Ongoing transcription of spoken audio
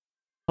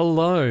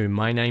Hello,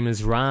 my name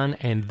is Ran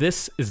and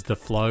this is the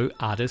Flow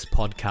Artist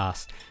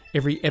Podcast.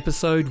 Every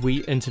episode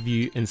we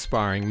interview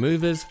inspiring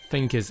movers,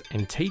 thinkers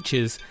and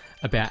teachers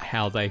about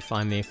how they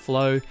find their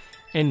flow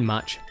and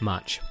much,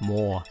 much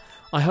more.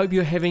 I hope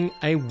you're having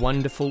a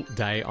wonderful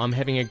day. I'm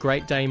having a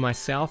great day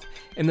myself,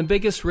 and the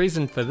biggest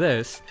reason for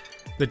this,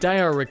 the day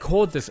I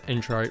record this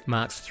intro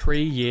marks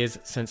 3 years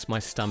since my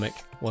stomach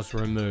was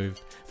removed.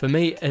 For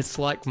me, it's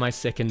like my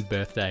second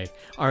birthday.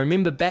 I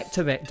remember back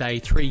to that day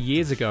 3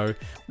 years ago,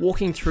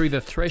 walking through the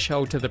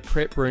threshold to the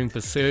prep room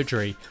for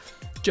surgery.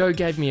 Joe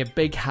gave me a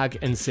big hug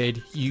and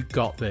said, "You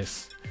got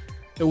this."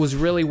 It was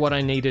really what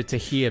I needed to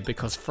hear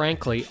because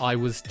frankly, I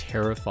was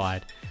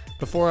terrified.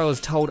 Before I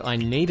was told I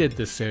needed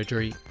the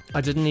surgery,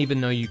 I didn't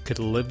even know you could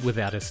live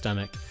without a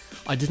stomach.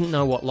 I didn't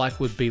know what life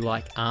would be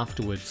like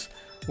afterwards.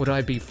 Would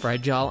I be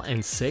fragile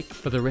and sick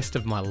for the rest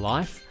of my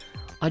life?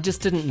 I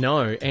just didn't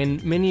know,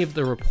 and many of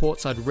the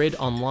reports I'd read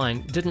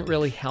online didn't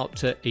really help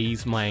to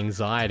ease my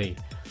anxiety.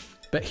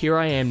 But here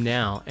I am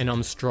now, and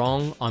I'm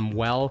strong, I'm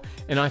well,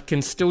 and I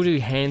can still do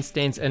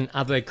handstands and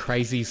other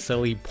crazy,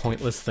 silly,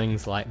 pointless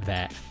things like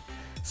that.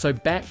 So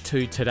back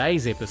to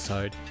today's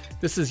episode.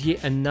 This is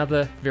yet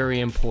another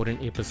very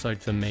important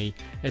episode for me.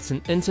 It's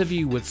an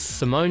interview with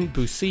Simone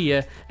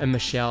and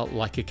Michelle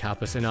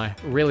Likakapis, and I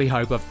really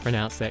hope I've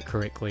pronounced that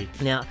correctly.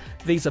 Now,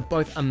 these are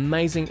both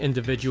amazing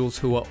individuals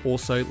who are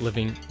also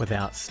living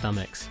without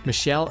stomachs.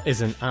 Michelle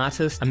is an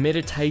artist, a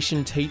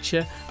meditation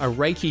teacher, a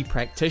Reiki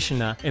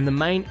practitioner, and the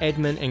main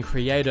admin and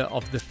creator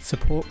of the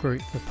support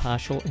group for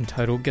partial and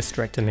total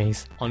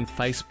gastrectomies on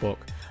Facebook.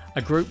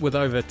 A group with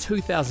over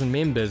 2,000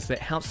 members that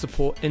helps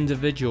support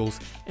individuals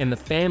and the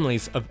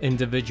families of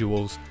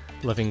individuals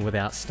living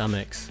without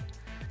stomachs.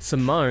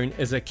 Simone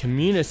is a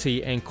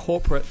community and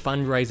corporate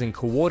fundraising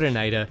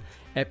coordinator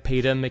at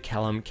Peter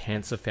MacCallum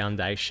Cancer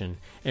Foundation,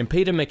 and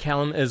Peter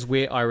MacCallum is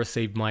where I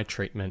received my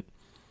treatment.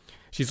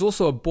 She's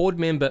also a board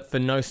member for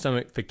No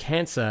Stomach for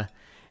Cancer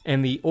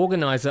and the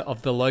organiser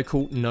of the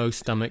local No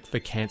Stomach for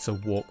Cancer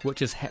Walk,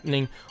 which is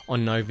happening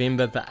on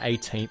November the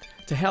 18th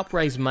to help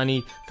raise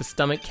money for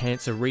stomach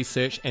cancer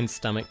research and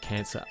stomach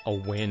cancer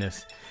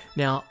awareness.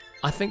 Now,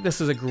 I think this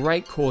is a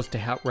great cause to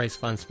help raise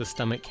funds for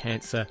stomach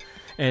cancer,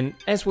 and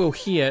as we'll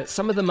hear,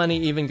 some of the money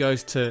even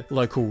goes to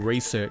local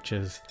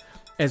researchers.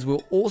 As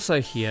we'll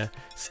also hear,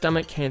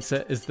 stomach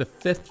cancer is the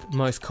 5th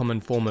most common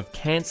form of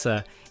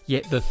cancer,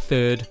 yet the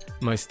 3rd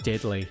most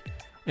deadly.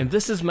 And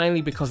this is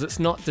mainly because it's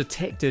not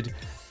detected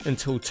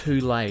until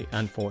too late,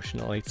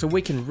 unfortunately. So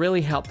we can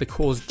really help the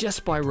cause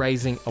just by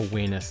raising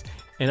awareness.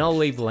 And I'll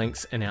leave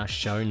links in our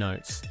show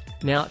notes.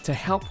 Now, to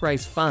help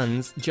raise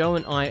funds, Joe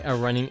and I are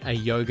running a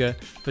Yoga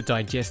for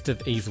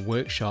Digestive Ease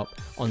workshop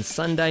on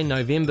Sunday,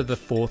 November the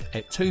 4th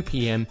at 2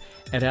 p.m.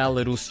 at our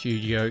little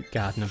studio,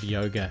 Garden of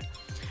Yoga.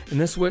 In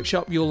this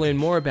workshop, you'll learn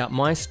more about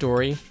my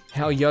story,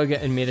 how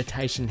yoga and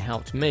meditation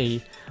helped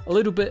me, a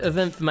little bit of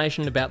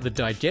information about the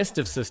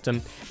digestive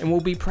system, and we'll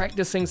be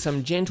practicing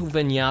some gentle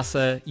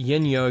vinyasa,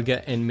 yin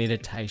yoga and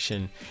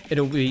meditation.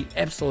 It'll be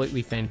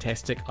absolutely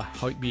fantastic. I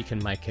hope you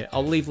can make it.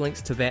 I'll leave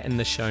links to that in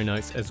the show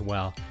notes as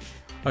well.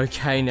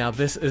 Okay, now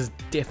this is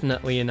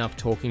definitely enough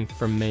talking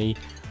from me.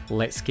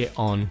 Let's get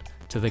on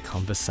to the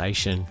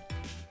conversation.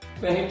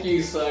 Thank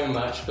you so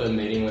much for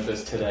meeting with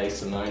us today,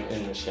 Simone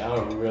and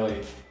Michelle. I'm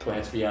really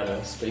glad to be able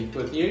to speak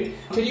with you.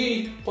 Could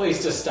you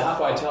please just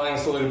start by telling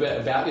us a little bit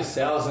about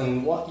yourselves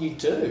and what you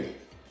do?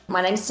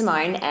 My name's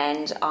Simone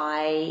and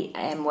I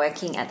am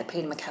working at the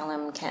Peter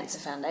MacCallum Cancer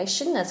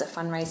Foundation as a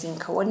fundraising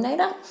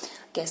coordinator.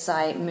 I guess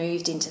I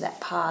moved into that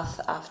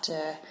path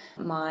after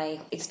my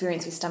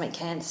experience with stomach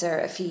cancer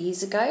a few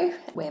years ago,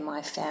 where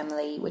my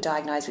family were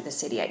diagnosed with the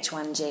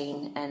CDH1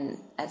 gene and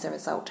as a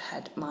result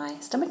had my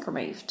stomach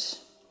removed.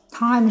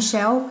 Hi,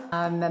 Michelle.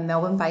 I'm a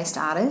Melbourne-based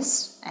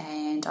artist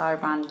and I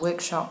run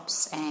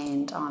workshops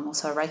and I'm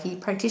also a Reiki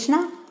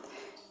practitioner.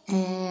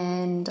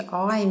 And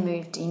I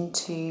moved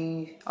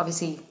into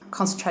obviously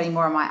concentrating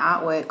more on my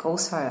artwork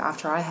also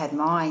after I had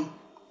my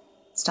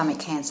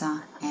stomach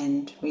cancer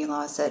and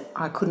realised that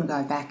I couldn't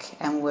go back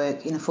and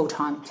work in a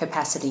full-time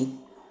capacity.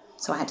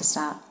 So I had to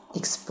start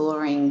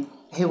exploring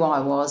who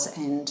I was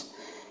and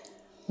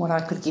what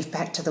I could give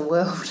back to the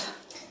world.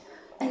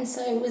 And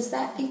so was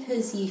that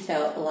because you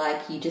felt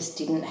like you just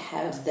didn't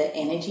have the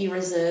energy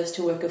reserves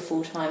to work a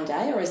full-time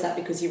day, or is that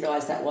because you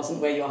realised that wasn't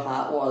where your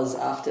heart was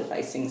after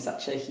facing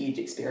such a huge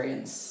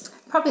experience?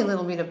 Probably a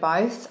little bit of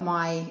both.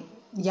 My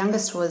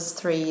youngest was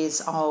 3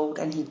 years old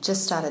and he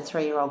just started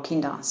 3-year-old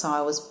kinder, so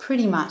I was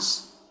pretty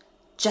much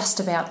just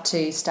about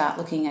to start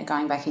looking at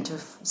going back into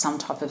some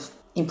type of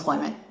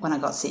employment when I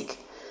got sick.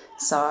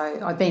 So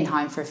I'd been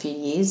home for a few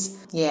years,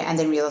 and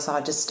then realised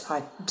I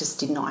just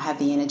did not have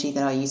the energy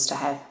that I used to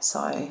have.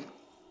 So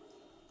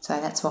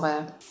that's why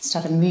I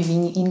started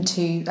moving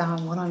into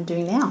what I'm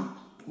doing now.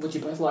 Would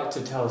you both like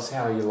to tell us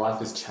how your life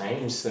has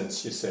changed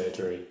since your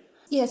surgery?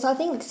 Yeah, so I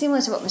think similar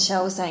to what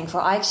Michelle was saying,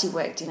 I actually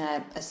worked in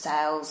a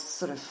sales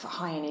sort of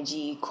high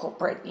energy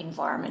corporate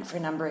environment for a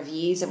number of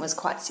years and was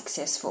quite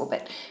successful.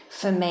 But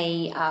for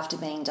me, after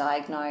being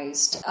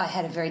diagnosed, I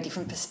had a very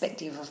different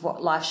perspective of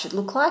what life should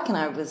look like, and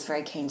I was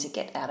very keen to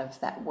get out of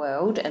that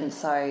world. And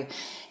so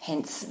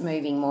hence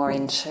moving more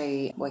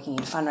into working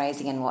in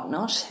fundraising and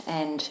whatnot.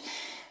 And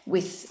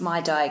with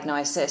my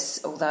diagnosis,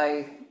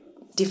 although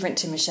different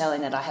to Michelle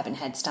in that I haven't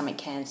had stomach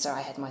cancer, I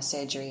had my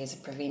surgery as a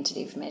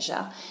preventative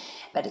measure.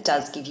 But it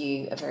does give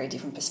you a very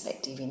different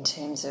perspective in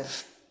terms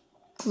of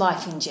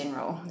life in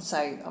general.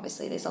 So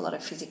obviously there's a lot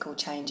of physical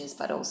changes,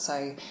 but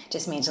also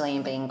just mentally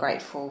and being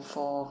grateful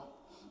for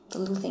the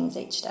little things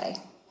each day.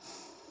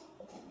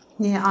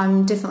 Yeah,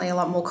 I'm definitely a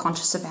lot more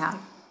conscious about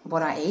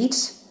what I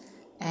eat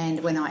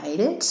and when I eat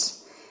it,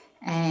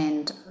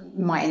 and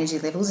my energy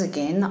levels.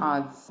 Again,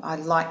 I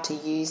like to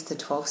use the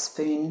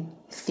 12-spoon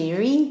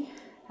theory.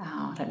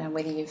 I don't know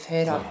whether you've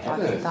heard of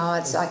it. Oh,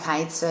 it's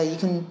okay. So you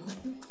can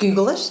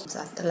Google it. It's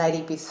a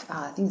lady with,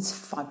 I think it's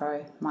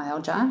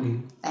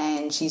fibromyalgia,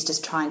 and she's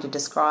just trying to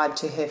describe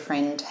to her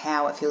friend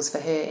how it feels for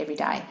her every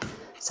day.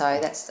 So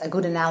that's a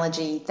good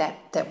analogy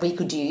that we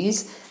could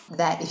use,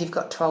 that if you've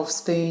got 12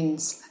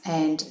 spoons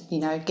and,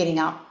 getting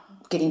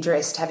up, getting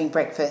dressed, having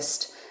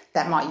breakfast,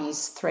 that might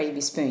use 3 of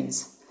your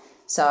spoons.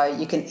 So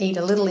you can eat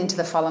a little into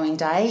the following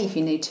day if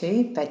you need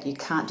to, but you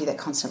can't do that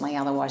constantly,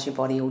 otherwise your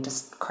body will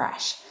just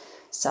crash.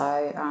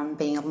 So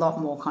being a lot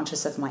more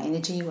conscious of my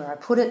energy, where I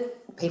put it,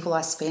 people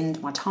I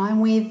spend my time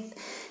with,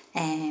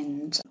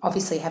 and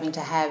obviously having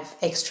to have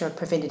extra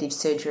preventative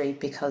surgery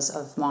because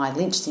of my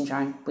Lynch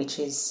syndrome, which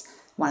is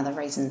one of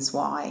the reasons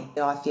why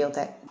I feel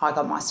that I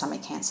got my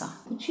stomach cancer.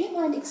 Would you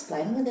mind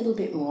explaining a little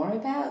bit more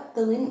about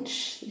the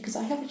Lynch? Because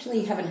I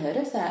actually haven't heard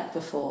of that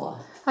before.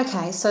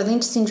 Okay, so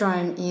Lynch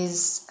syndrome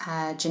is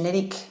a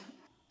genetic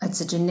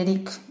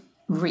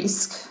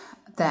risk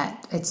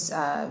that it's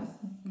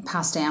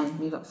passed down.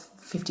 You've got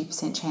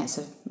 50% chance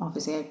of,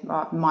 obviously,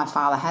 my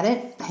father had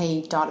it.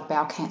 He died of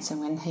bowel cancer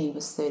when he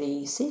was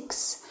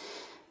 36,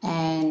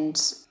 and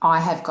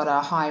I have got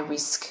a high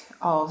risk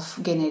of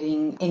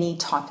getting any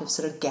type of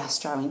sort of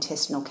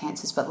gastrointestinal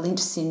cancers, but Lynch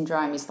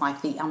syndrome is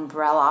like the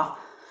umbrella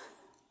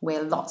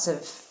where lots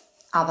of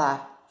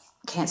other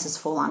cancers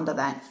fall under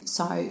that.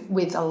 So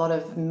with a lot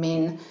of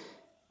men,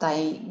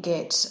 they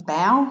get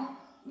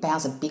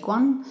bowel's a big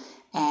one.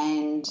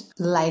 And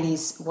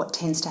ladies, what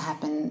tends to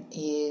happen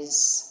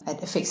is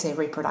it affects their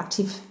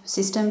reproductive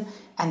system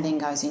and then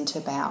goes into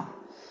bowel.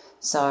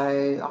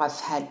 So I've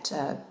had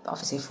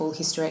obviously a full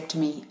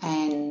hysterectomy,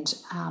 and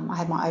I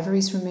had my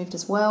ovaries removed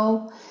as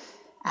well,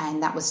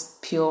 and that was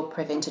pure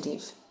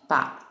preventative.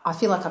 But I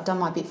feel like I've done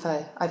my bit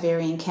for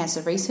ovarian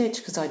cancer research,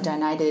 because I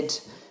donated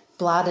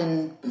blood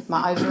and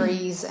my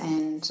ovaries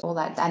and all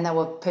that, and they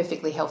were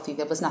perfectly healthy.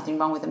 There was nothing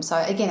wrong with them. So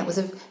again, it was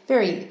a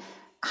very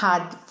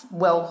hard,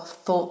 well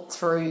thought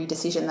through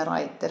decision that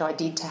I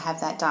did to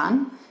have that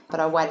done, but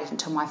I waited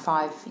until my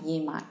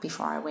 5-year mark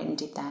before I went and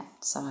did that.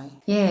 So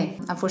yeah,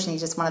 unfortunately,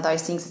 just one of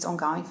those things that's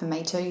ongoing for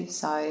me too.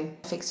 So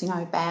it affects,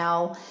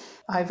 bowel,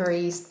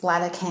 ovaries,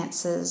 bladder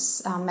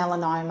cancers,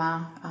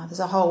 melanoma. There's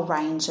a whole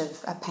range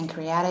of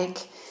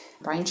pancreatic,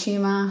 brain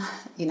tumour.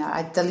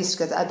 The list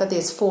goes. But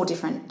there's 4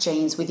 different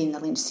genes within the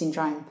Lynch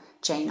syndrome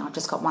gene. I've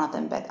just got one of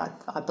them, but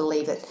I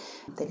believe that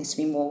there needs to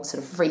be more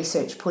sort of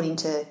research put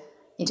into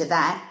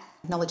that.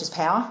 Knowledge is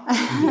power.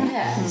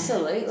 Yeah,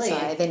 absolutely.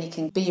 So then you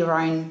can be your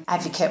own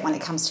advocate when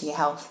it comes to your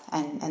health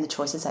and the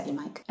choices that you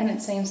make. And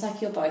it seems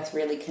like you're both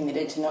really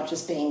committed to not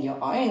just being your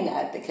own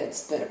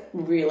advocates, but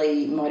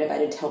really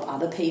motivated to help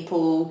other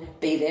people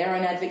be their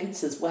own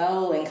advocates as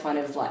well, and kind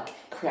of like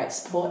create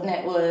support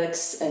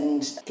networks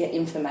and get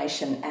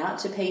information out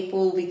to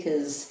people.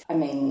 Because,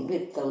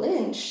 with the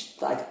Lynch,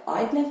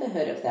 I'd never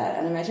heard of that.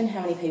 And imagine how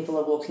many people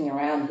are walking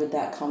around with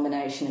that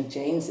combination of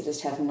genes that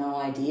just have no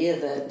idea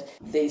that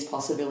these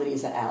possibilities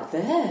are out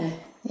there.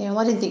 Yeah, well,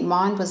 I didn't think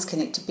mine was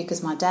connected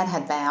because my dad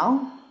had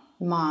bowel,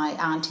 my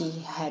auntie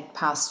had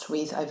passed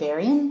with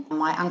ovarian,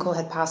 my uncle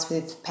had passed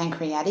with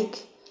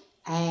pancreatic,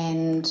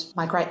 and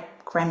my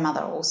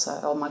great-grandmother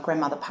my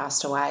grandmother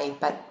passed away,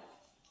 but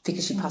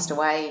because she passed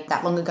away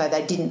that long ago,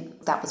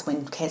 that was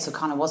when cancer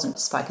kind of wasn't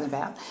spoken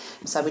about.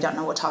 So we don't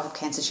know what type of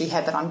cancer she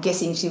had, but I'm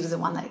guessing she was the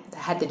one that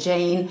had the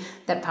gene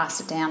that passed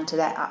it down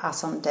to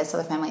us on Dad's side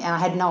of the family. And I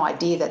had no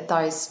idea that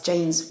those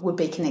genes would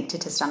be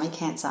connected to stomach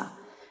cancer.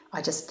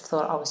 I just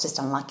thought I was just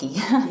unlucky.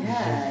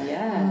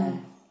 Yeah.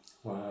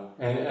 Wow.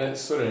 And it's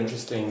sort of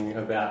interesting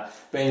about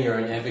being your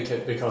own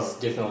advocate, because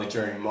definitely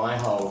during my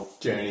whole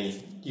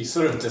journey, you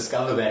sort of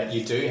discover that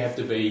you do have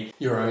to be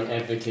your own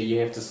advocate. You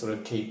have to sort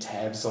of keep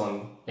tabs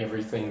on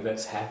everything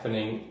that's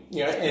happening.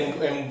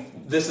 And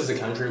this is a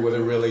country with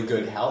a really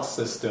good health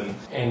system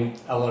and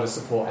a lot of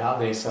support out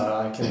there. So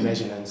I can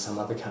imagine in some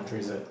other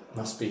countries it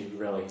must be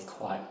really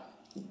quite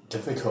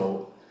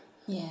difficult.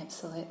 Yeah,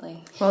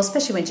 absolutely. Well,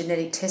 especially when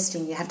genetic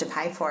testing, you have to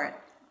pay for it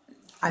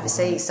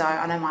overseas. Right. So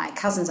I know my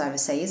cousins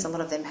overseas, a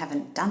lot of them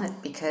haven't done it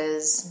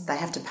because they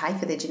have to pay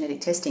for their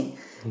genetic testing,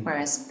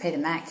 whereas Peter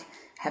Mac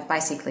have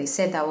basically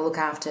said they will look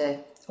after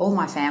all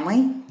my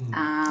family.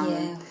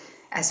 Yeah.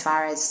 As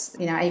far as,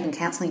 even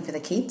counselling for the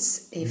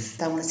kids, if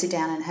they want to sit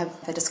down and have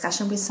a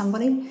discussion with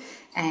somebody.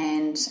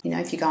 And,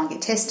 if you go and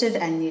get tested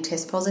and you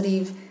test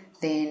positive,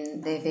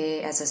 then they're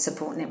there as a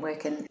support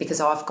network. And because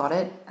I've got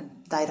it,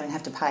 they don't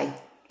have to pay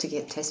to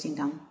get testing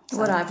done. So.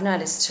 What I've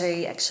noticed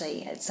too,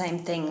 actually, same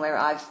thing where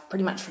I've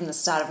pretty much from the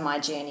start of my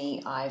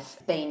journey, I've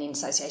been in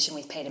association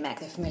with Peter Mac,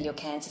 the Familial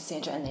Cancer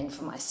Centre, and then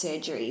for my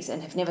surgeries,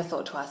 and have never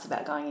thought twice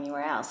about going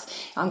anywhere else.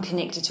 I'm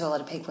connected to a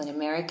lot of people in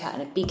America,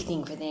 and a big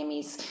thing for them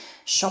is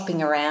shopping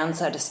around,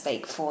 so to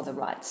speak, for the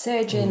right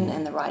surgeon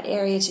and the right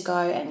area to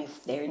go, and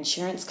if their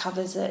insurance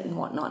covers it and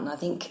whatnot. And I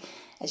think,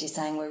 as you're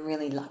saying, we're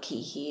really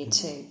lucky here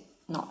to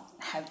not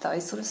have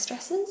those sort of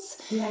stresses.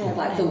 Yeah,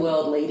 like the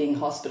world-leading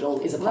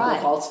hospital is a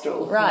public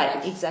hospital. Right,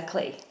 like.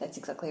 exactly. That's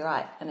exactly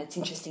right. And it's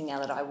interesting now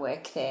that I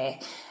work there,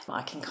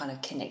 I can kind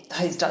of connect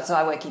those dots. So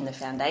I work in the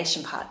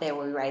foundation part there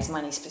where we raise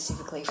money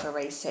specifically for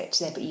research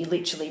there, but you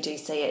literally do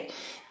see it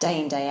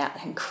day in, day out,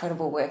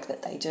 incredible work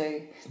that they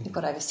do. They've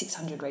got over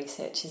 600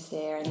 researchers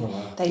there, and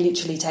they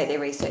literally take their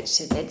research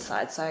to the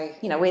bedside. So,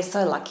 we're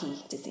so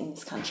lucky just in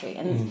this country.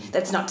 And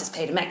that's not just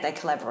Peter Mac, they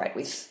collaborate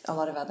with a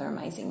lot of other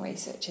amazing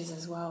researchers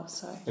as well.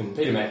 So. And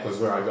Peter Mac was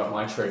where I got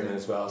my treatment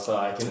as well, so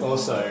I can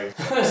also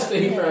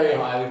speak very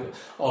highly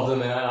of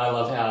them. And I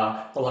love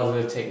how a lot of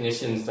the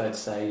technicians, they'd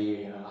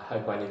say, I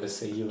hope I never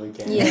see you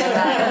again.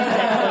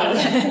 Yeah,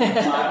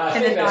 exactly. I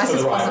think that's for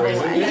the right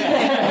reason.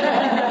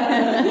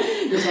 Yeah.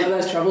 Just one of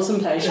those troublesome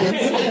patients.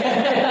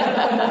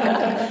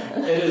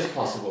 It is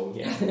possible,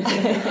 yeah.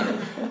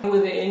 Were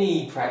there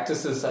any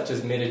practices such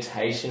as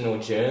meditation or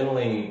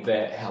journaling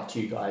that helped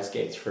you guys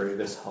get through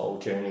this whole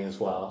journey as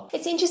well?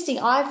 It's interesting.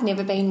 I've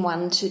never been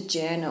one to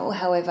journal.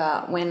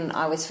 However, when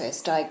I was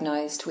first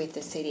diagnosed with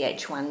the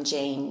CDH1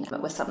 gene,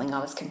 it was something I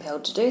was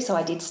compelled to do. So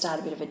I did start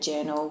a bit of a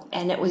journal,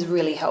 and it was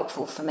really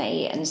helpful for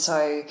me. And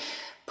so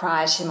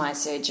prior to my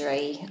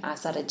surgery, I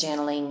started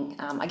journaling,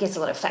 I guess a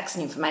lot of facts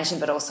and information,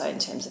 but also in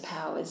terms of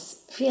how I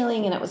was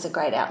feeling, and it was a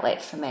great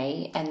outlet for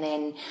me. And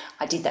then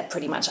I did that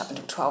pretty much up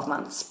until 12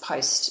 months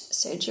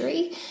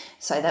post-surgery.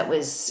 So that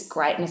was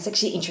great. And it's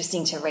actually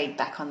interesting to read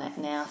back on that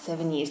now,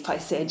 7 years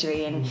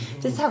post-surgery, and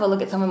just have a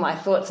look at some of my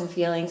thoughts and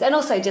feelings. And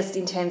also just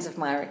in terms of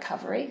my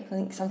recovery. I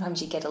think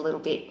sometimes you get a little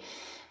bit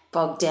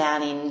bogged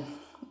down in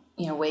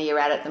where you're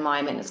at the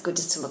moment. It's good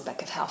just to look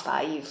back at how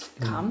far you've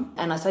come.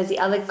 And I suppose the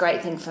other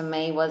great thing for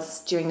me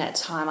was during that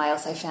time I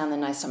also found the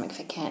No Stomach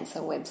for Cancer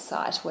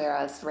website, where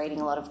I was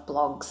reading a lot of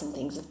blogs and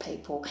things of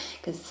people,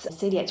 because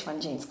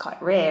CDH1 gene is quite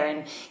rare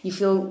and you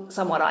feel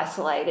somewhat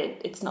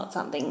isolated. It's not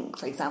something,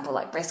 for example,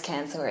 like breast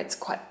cancer, where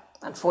it's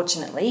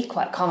unfortunately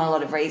quite common, a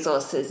lot of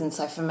resources. And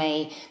so for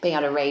me, being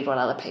able to read what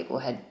other people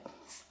had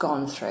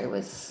gone through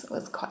was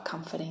quite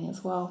comforting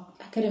as well.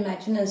 I could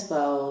imagine as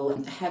well,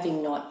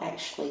 having not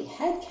actually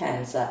had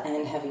cancer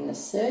and having the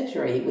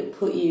surgery would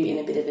put you in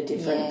a bit of a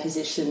different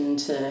position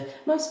to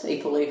most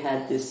people who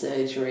had this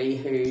surgery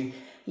who...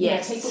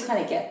 Yes. People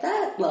kind of get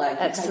that. Like,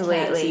 absolutely. You've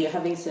had cancer, you're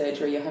having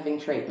surgery, you're having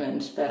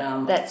treatment, but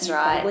that's you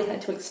right. probably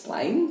had to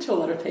explain to a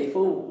lot of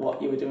people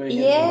what you were doing.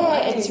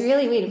 Yeah, it's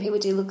really weird, and people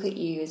do look at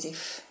you as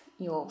if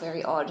you're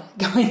very odd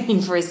going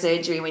in for a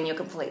surgery when you're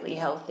completely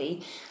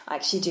healthy. I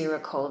actually do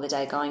recall the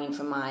day going in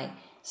for my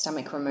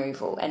stomach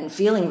removal and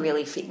feeling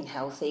really fit and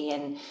healthy,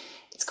 and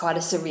it's quite a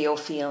surreal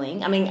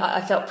feeling. I mean,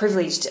 I felt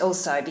privileged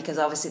also because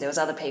obviously there was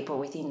other people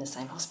within the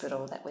same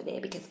hospital that were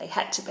there because they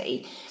had to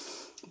be,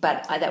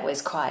 but that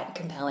was quite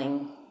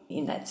compelling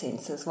in that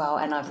sense as well.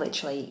 And I've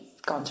literally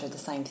gone through the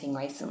same thing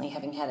recently,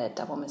 having had a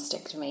double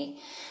mastectomy,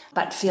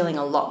 but feeling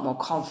a lot more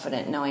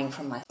confident knowing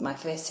from my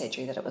first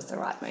surgery that it was the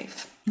right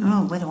move.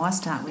 Oh, where do I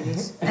start with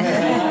this?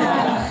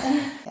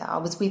 I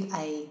was with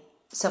a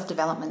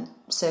self-development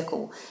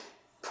circle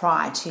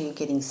prior to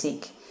getting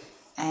sick,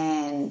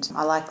 and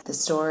I liked the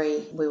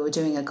story. We were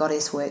doing a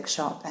goddess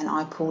workshop and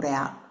I pulled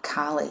out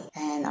Kali,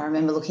 and I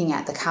remember looking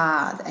at the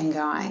card and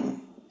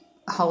going,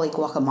 holy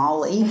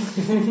guacamole.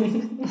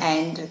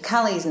 And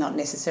Kali is not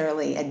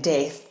necessarily a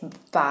death,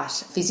 but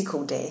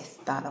physical death,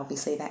 but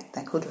obviously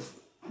that could have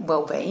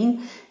well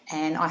been.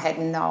 And I had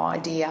no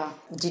idea,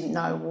 didn't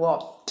know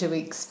what to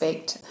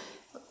expect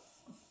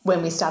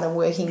when we started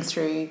working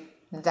through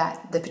the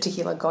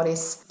particular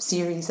goddess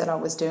series that I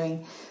was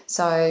doing.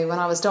 So when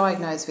I was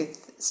diagnosed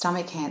with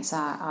stomach cancer,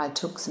 I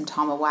took some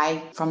time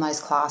away from those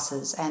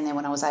classes, and then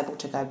when I was able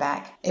to go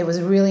back, it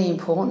was really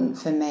important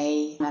for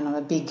me, and I'm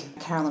a big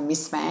Carolyn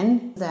Myss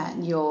fan,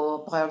 that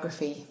your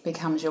biography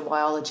becomes your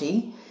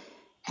biology.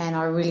 And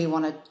I really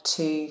wanted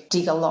to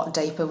dig a lot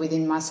deeper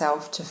within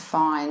myself to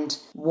find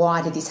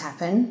why did this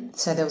happen.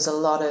 So there was a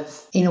lot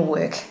of inner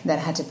work that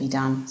had to be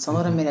done. So a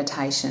lot of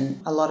meditation,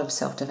 a lot of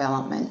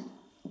self-development,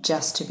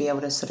 just to be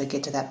able to sort of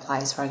get to that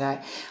place where I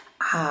go,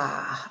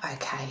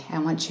 okay.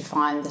 And once you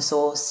find the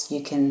source,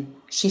 you can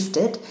shift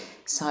it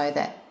so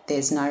that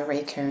there's no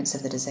recurrence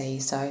of the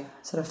disease. So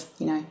sort of,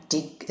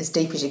 dig as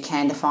deep as you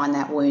can to find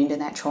that wound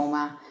and that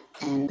trauma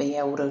and be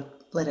able to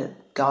let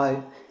it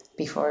go,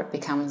 before it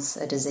becomes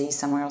a disease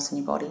somewhere else in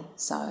your body.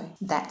 So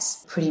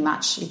that's pretty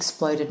much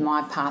exploded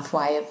my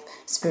pathway of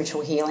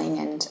spiritual healing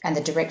and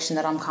the direction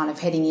that I'm kind of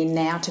heading in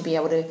now to be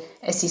able to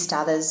assist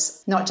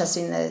others, not just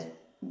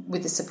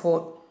with the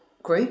support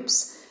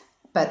groups,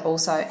 but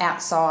also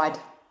outside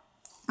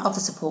of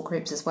the support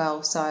groups as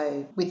well.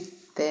 So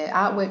with the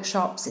art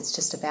workshops, it's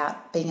just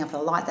about being able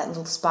to light that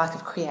little spark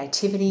of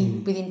creativity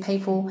within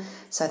people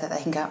so that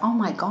they can go, oh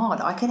my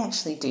God, I can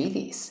actually do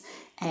this.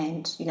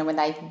 And, you know, when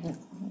they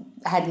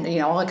had, you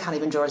know, I can't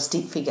even draw a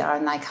stick figure,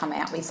 and they come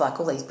out with like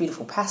all these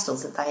beautiful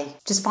pastels that they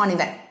just finding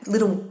that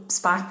little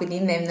spark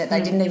within them that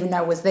they didn't even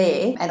know was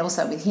there. And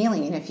also with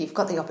healing, you know, if you've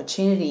got the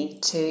opportunity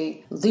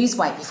to lose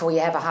weight before you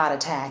have a heart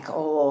attack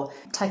or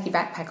take your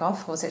backpack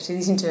off. I was actually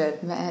listening to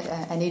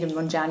Anita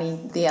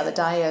Munjani the other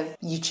day, of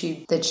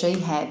YouTube that she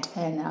had,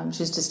 and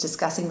she was just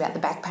discussing about the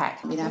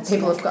backpack. You know,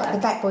 people have got the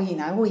back, well, you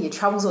know, all your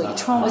troubles or your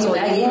traumas or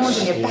your wounds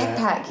in your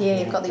backpack.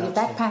 Yeah, you've got your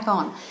backpack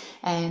on.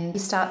 And you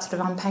start sort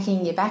of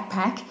unpacking your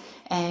backpack,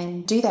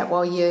 and do that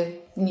while you're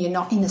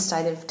not in a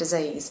state of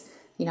disease.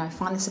 You know,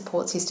 find the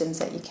support systems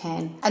that you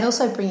can. And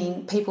also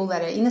bringing people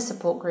that are in a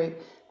support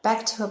group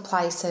back to a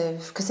place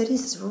of, because it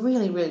is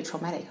really, really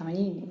traumatic. I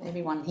mean,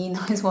 everyone here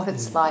knows what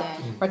it's like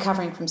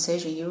recovering from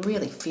surgery. You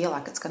really feel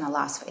like it's going to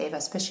last forever,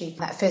 especially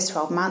that first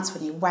 12 months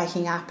when you're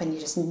waking up and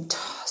you're just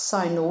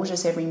so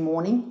nauseous every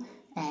morning.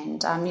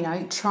 And, you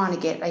know, trying to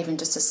get even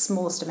just the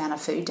smallest amount of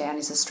food down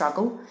is a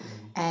struggle.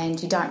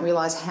 And you don't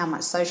realise how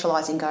much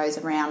socialising goes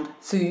around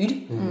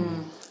food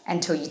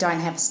until you don't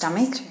have a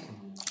stomach.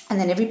 And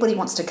then everybody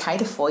wants to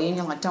cater for you, and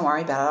you're like, don't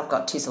worry about it, I've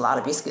got 2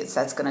 salada biscuits,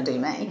 that's going to do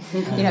me.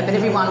 You know, but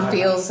everyone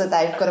feels that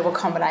they've got to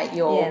accommodate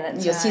your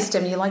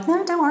system. You're like,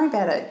 no, don't worry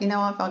about it. You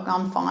know,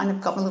 I'm fine, I've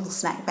got my little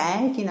snack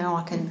bag, you know,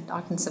 I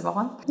can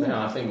survive. No,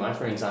 I think my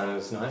friends aren't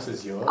as nice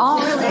as yours.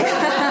 Oh, really?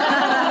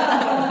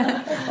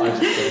 I'm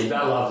just kidding,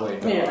 they're lovely.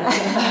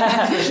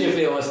 Especially if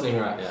they're listening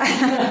right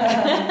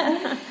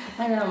now.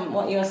 And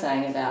what you're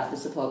saying about the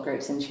support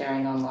groups and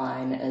sharing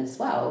online as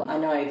well. I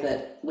know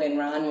that when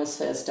Ryan was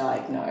first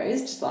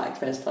diagnosed, like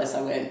first place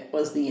I went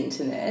was the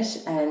internet,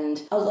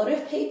 and a lot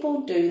of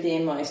people do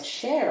their most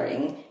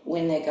sharing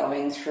when they're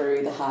going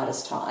through the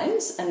hardest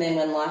times, and then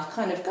when life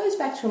kind of goes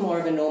back to a more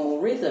of a normal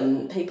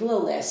rhythm, people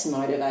are less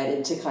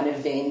motivated to kind of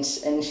vent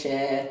and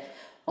share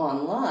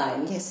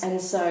online. Yes. And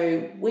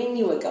so when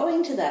you are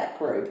going to that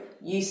group,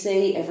 you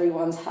see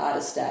everyone's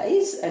hardest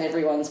days and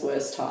everyone's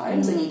worst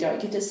times, and you don't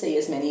get to see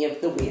as many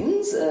of the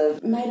wins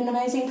of made an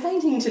amazing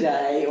painting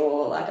today,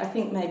 or like I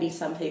think maybe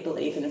some people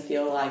even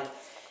feel like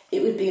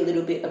it would be a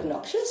little bit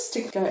obnoxious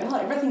to go, oh,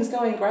 everything's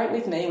going great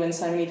with me, when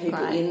so many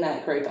people in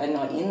that group are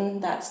not in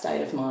that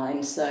state of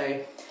mind. So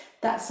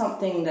that's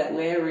something that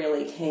we're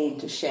really keen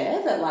to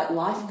share, that like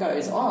life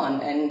goes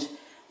on and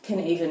can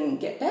even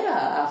get better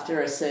after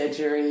a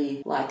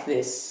surgery like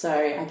this. So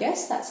I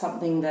guess that's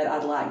something that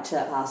I'd like to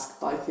ask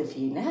both of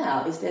you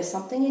now. Is there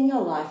something in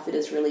your life that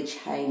has really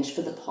changed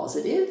for the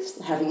positive,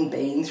 having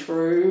been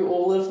through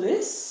all of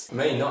this?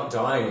 Me not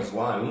dying was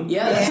one.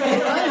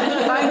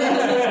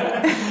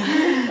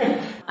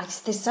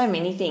 There's so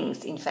many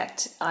things. In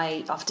fact,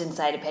 I often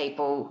say to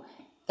people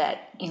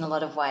that in a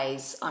lot of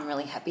ways I'm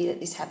really happy that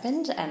this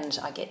happened, and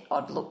I get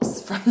odd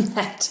looks from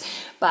that.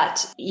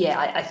 But yeah,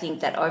 I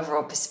think that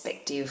overall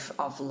perspective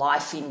of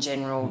life in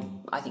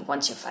general, I think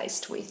once you're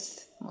faced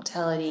with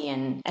mortality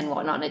and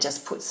whatnot, and it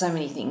just puts so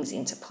many things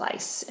into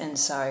place. And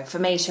so for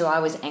me too, I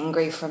was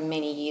angry for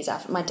many years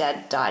after my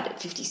dad died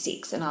at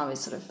 56, and I was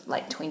sort of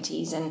late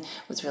 20s and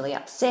was really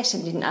upset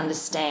and didn't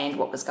understand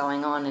what was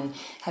going on, and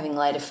having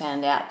later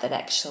found out that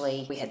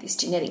actually we had this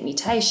genetic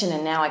mutation,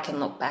 and now I can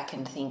look back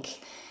and think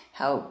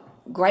how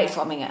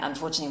grateful. I mean,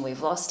 unfortunately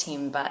we've lost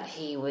him, but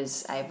he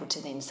was able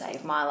to then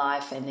save my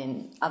life and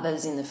then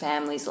others in the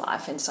family's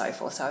life and so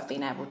forth. So I've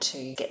been able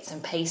to get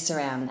some peace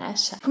around that.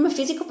 From a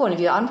physical point of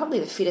view, I'm probably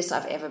the fittest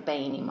I've ever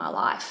been in my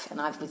life.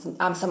 And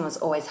I'm someone who's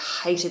always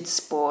hated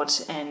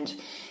sport and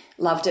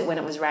loved it when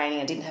it was raining.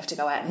 I didn't have to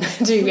go out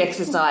and do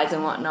exercise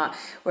and whatnot.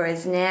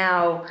 Whereas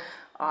now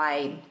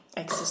I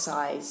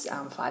exercise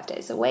 5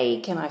 days a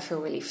week and I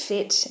feel really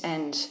fit,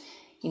 and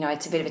you know,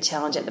 it's a bit of a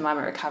challenge at the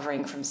moment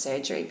recovering from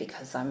surgery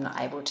because I'm not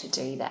able to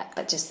do that.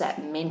 But just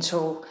that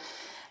mental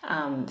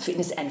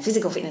fitness and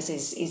physical fitness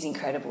is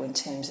incredible in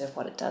terms of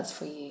what it does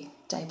for you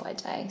day by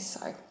day.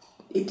 So,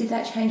 did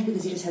that change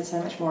because you just had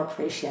so much more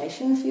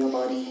appreciation for your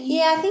body?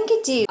 Yeah, I think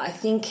it did. I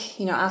think,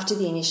 you know, after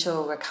the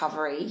initial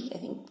recovery, I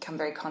think I'm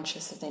very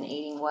conscious of then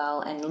eating well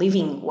and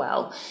living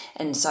well.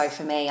 And so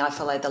for me, I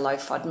followed the low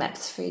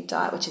FODMAPs food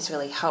diet, which has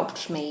really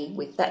helped me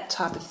with that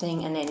type of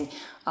thing. And then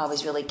I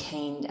was really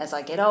keen as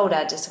I get older,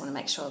 I just want to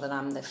make sure that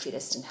I'm the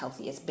fittest and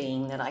healthiest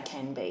being that I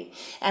can be.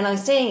 And I'm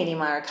seeing it in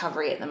my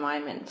recovery at the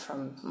moment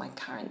from my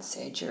current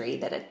surgery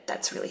that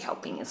that's really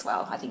helping as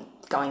well. I think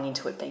going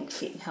into it being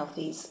fit and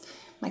healthy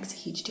makes a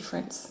huge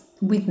difference.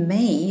 With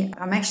me,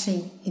 I'm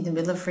actually in the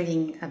middle of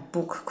reading a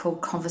book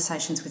called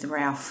Conversations with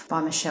Ralph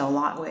by Michelle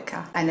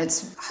Lightworker, and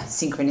it's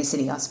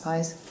synchronicity, I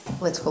suppose.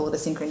 Let's call it a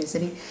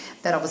synchronicity,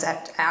 that I was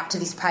out to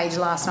this page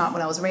last night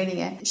when I was reading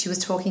it. She was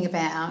talking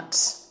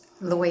about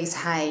Louise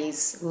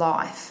Hay's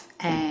life,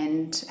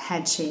 and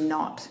had she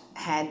not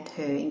had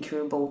her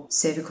incurable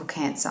cervical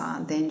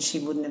cancer, then she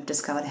wouldn't have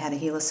discovered how to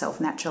heal herself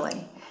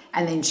naturally.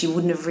 And then she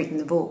wouldn't have written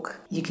the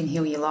book, You Can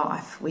Heal Your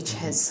Life, which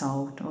has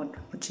sold, or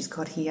which has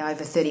got here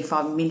over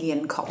 35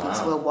 million copies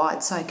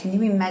worldwide. So can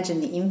you imagine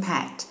the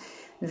impact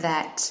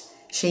that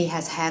she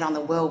has had on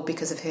the world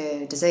because of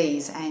her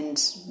disease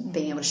and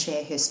being able to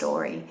share her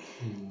story?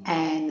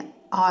 And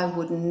I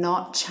would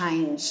not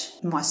change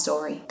my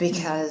story,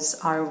 because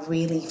I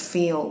really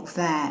feel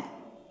that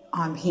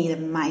I'm here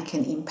to make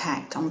an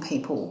impact on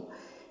people.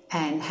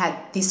 And had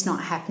this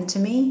not happened to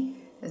me,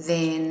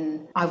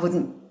 then I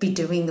wouldn't be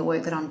doing the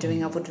work that I'm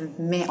doing. I would have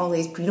met all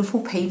these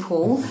beautiful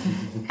people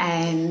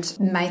and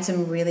made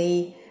some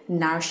really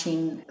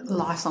nourishing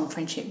lifelong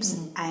friendships,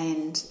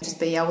 and just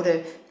be able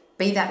to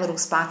be that little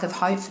spark of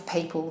hope for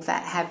people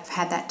that have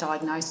had that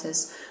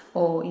diagnosis,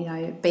 or, you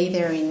know, be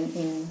there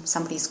in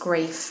somebody's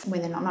grief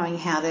when they're not knowing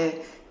how to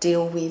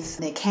deal with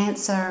their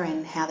cancer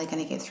and how they're going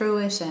to get through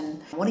it,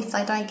 and what if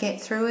they don't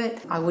get through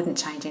it. I wouldn't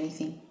change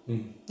anything.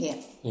 Yeah,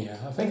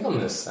 I think I'm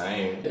the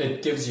same.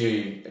 It gives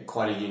you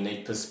quite a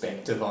unique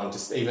perspective on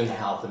just even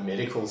how the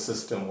medical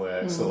system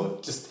works, or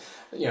just,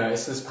 you know,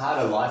 it's this part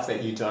of life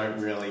that you don't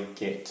really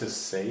get to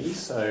see.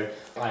 So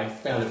I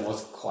found it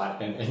was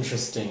quite an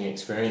interesting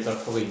experience. I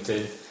probably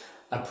did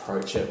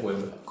approach it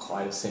with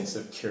quite a sense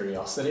of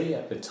curiosity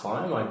at the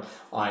time.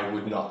 I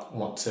would not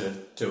want to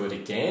do it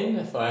again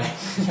if I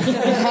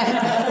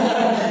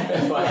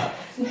if I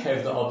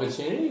have the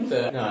opportunity.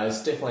 But no,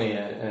 it's definitely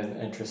an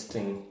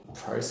interesting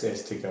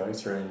process to go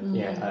through,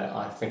 and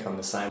I think I'm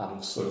the same.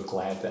 I'm sort of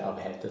glad that I've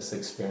had this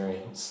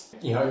experience.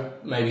 You know,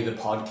 maybe the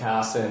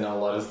podcast and a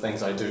lot of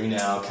things I do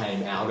now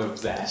came out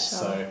of that. Sure.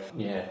 So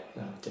yeah,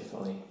 no,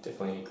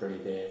 definitely agree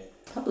there.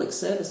 Public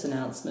service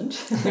announcement.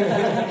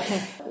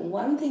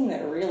 One thing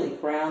that really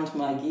ground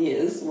my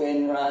gears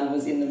when Ryan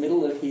was in the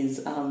middle of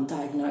his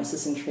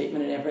diagnosis and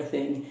treatment and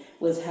everything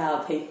was how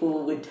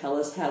people would tell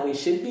us how we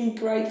should be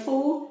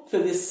grateful for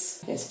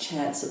this, I guess,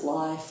 chance at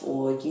life,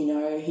 or, you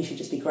know, he should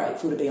just be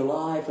grateful to be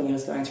alive when he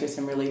was going through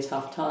some really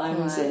tough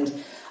times. Right.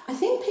 And I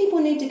think people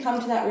need to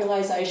come to that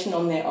realisation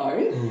on their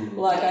own.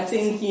 I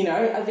think, you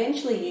know,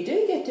 eventually you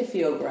do get to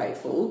feel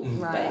grateful.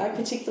 Right. But I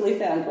particularly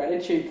found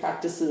gratitude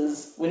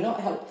practices were not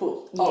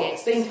helpful.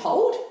 Yes. Being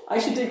told I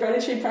should do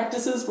gratitude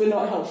practices were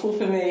not helpful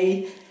for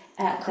me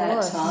at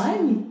that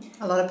time.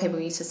 A lot of people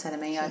used to say to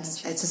me,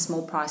 it's a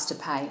small price to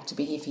pay to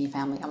be here for your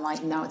family. I'm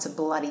like, no, it's a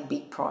bloody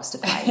big price to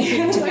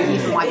pay to be here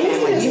for my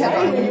family. You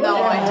have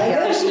no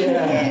idea.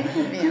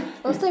 Yeah.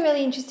 Also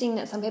really interesting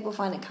that some people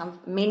find it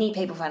many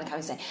people find it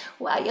coming saying,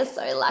 wow, you're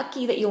so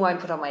lucky that you won't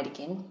put on weight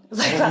again. It's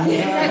like, and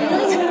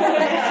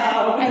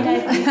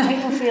I think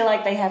people feel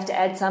like they have to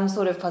add some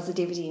sort of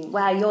positivity in,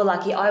 wow, you're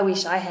lucky, I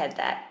wish I had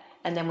that.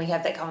 And then we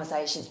have that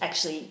conversation.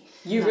 Actually,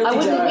 I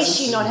wouldn't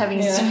wish you not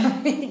having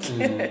stomach.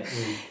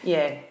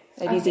 Yeah,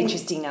 it is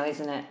interesting though,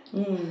 isn't it?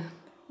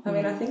 I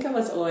mean, I think I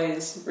was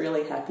always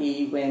really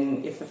happy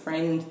if a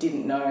friend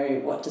didn't know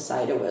what to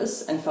say to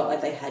us and felt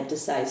like they had to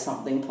say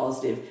something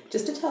positive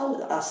just to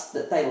tell us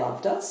that they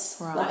loved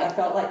us. Right. Like, I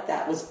felt like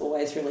that was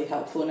always really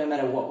helpful no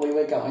matter what we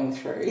were going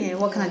through. Yeah,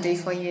 what can I do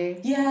for you?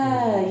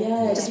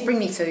 Yeah. Just bring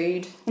me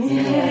food.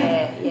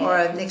 Yeah. Or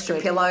an extra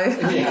pillow.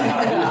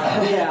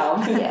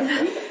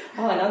 Yeah.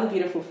 Oh, another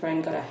beautiful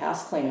friend got a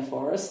house cleaner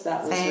for us.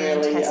 That was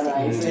really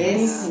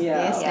amazing.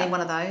 Yes, need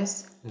one of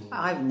those.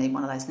 I need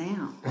one of those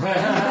now.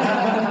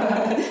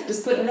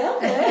 Just put it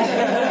out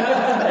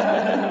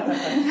there.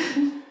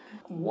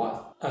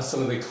 What are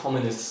some of the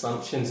common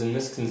assumptions and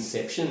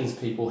misconceptions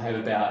people have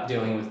about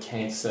dealing with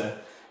cancer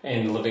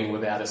and living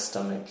without a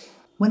stomach?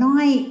 When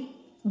I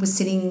was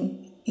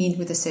sitting in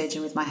with a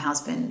surgeon with my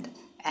husband,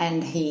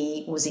 and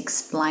he was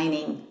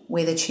explaining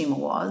where the tumour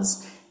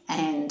was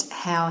and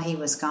how he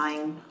was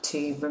going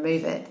to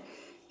remove it,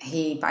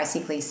 he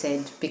basically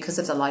said because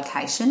of the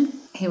location,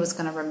 he was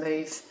going to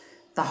remove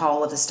the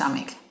whole of the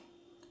stomach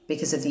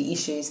because of the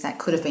issues that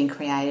could have been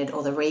created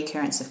or the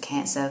recurrence of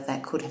cancer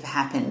that could have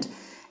happened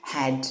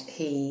had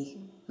he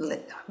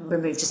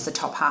removed just the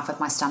top half of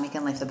my stomach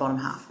and left the bottom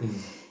half.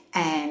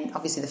 And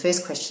obviously the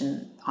first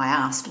question I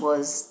asked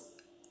was,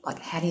 like,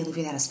 how do you live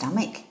without a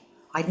stomach?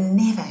 I'd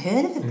never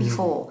heard of it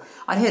before.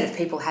 I'd heard of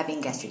people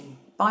having gastric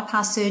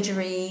bypass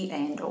surgery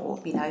or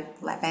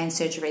lap band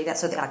surgery, that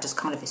sort of thing. I just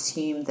kind of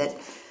assumed that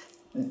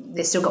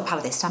they've still got part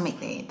of their stomach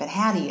there. But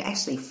how do you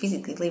actually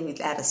physically live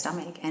without a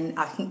stomach? And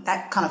I think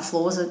that kind of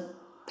flaws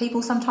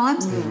people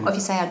sometimes. Or if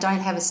you say, I don't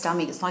have a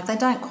stomach, it's like they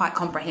don't quite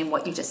comprehend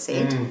what you just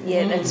said.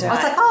 Yeah, that's right. I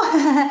was like,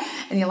 oh,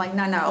 and you're like,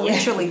 no, I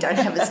literally don't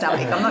have a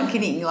stomach. I'm not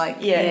kidding. Like,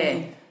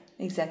 yeah.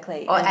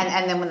 Exactly.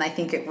 And then when they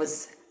think it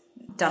was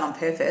done on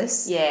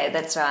purpose. Yeah,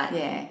 that's right.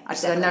 Yeah. I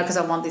just go, no, because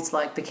I want this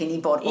like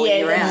bikini bod all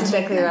year round. Yeah, that's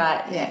exactly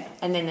right. Yeah.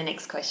 And then the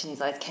next question is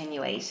always, can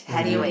you eat?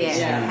 How do you eat?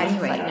 Yeah. How do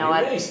you eat? Like, no,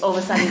 all of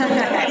a sudden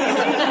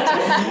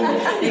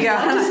you go,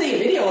 I want to see a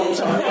video all the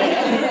time.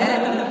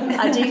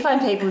 I do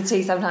find people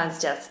too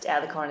sometimes just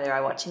out of the corner of their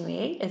eye watching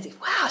me eat as if,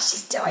 wow,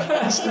 she's doing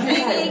it, she's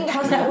eating.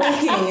 How's that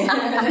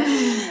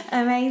working?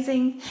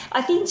 Amazing.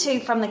 I think too,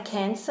 from the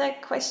cancer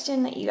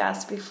question that you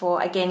asked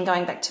before, again,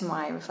 going back to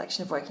my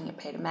reflection of working at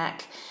Peter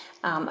Mac,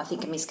 I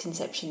think a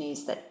misconception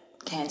is that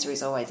cancer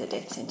is always a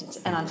death sentence,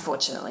 and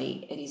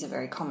unfortunately it is a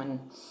very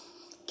common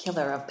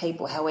killer of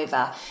people.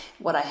 However,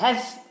 what I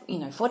have,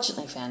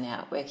 fortunately found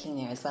out working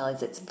there as well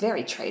is it's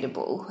very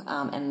treatable,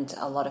 and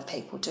a lot of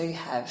people do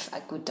have a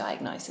good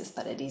diagnosis,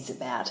 but it is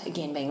about,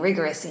 again, being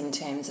rigorous in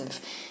terms of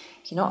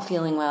if you're not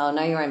feeling well,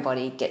 know your own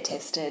body, get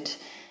tested.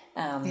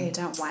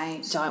 Don't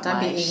wait. Don't be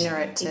wait.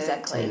 ignorant to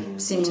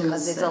symptoms,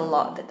 because there's a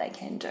lot that they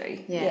can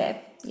do. Yeah.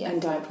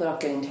 And don't put off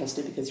getting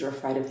tested because you're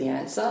afraid of the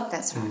answer.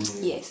 That's right.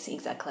 Yes,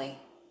 exactly.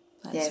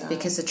 That's right.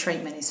 Because the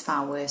treatment is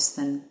far worse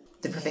than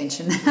the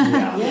prevention.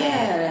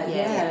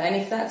 Yeah. And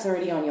if that's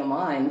already on your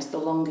mind, the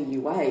longer you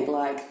wait,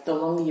 the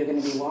longer you're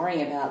going to be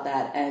worrying about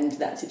that, and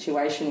that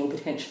situation will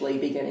potentially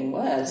be getting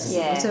worse.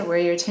 Yeah. So where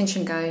your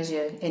attention goes,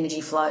 your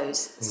energy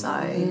flows. So,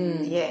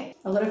 A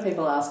lot of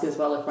people ask as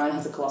well if Ryan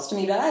has a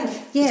colostomy bag.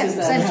 Yeah,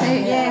 Because same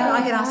too. Yeah,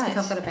 I get asked Right. if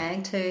I've got a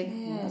bag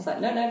too. I was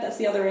like, no, that's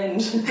the other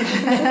end.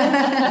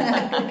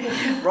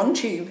 Wrong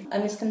tube. A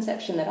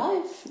misconception that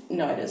I've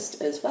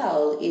noticed as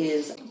well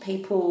is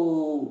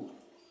people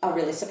are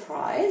really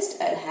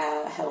surprised at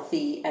how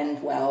healthy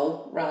and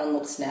well Ryan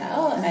looks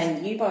now,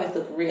 and you both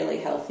look really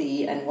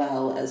healthy and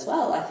well as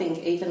well. I think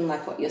even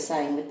like what you're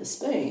saying with the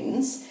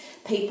spoons,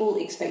 people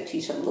expect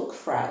you to look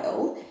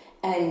frail,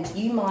 and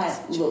you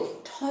might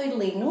look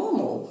totally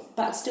normal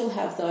but still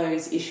have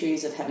those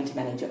issues of having to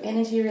manage your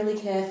energy really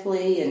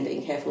carefully and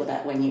being careful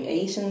about when you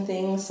eat and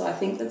things. So I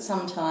think that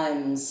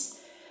sometimes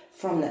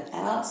from the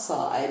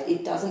outside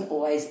it doesn't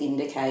always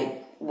indicate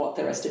what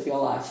the rest of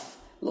your life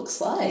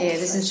looks like. Yeah,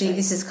 this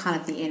is kind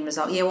of the end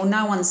result. Yeah, well,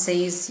 no one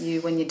sees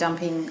you when you're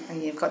dumping,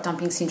 and you've got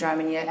dumping syndrome,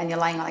 and you're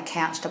laying on a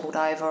couch doubled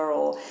over,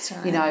 or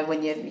right.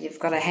 When you've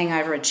got a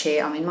hangover, a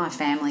chair. I mean, my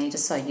family are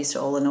just so used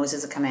to all the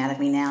noises that come out of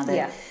me now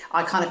that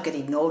I kind of get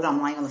ignored.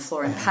 I'm laying on the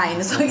floor in pain.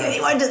 It's like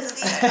anyone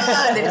just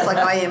they're just like,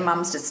 oh yeah,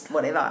 mum's just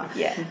whatever.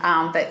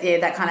 Yeah. But yeah,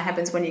 that kind of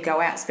happens when you go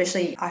out.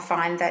 Especially, I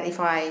find that if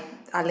I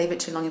leave it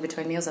too long in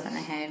between meals, I don't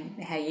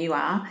know how you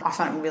are, I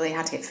find it really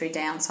hard to get food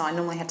down, so I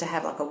normally have to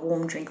have like a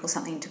warm drink or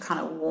something to kind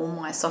of warm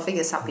my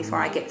esophagus up before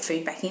I get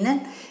food back in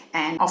it.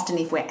 And often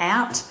if we're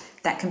out,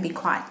 that can be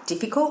quite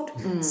difficult.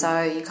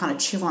 So you kind of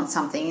chew on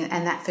something,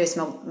 and that first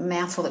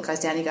mouthful that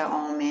goes down, you go,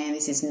 oh man,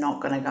 this is not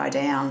going to go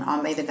down.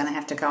 I'm either going to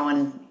have to go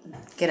and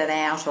get it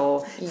out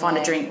or find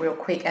a drink real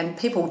quick. And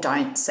people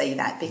don't see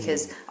that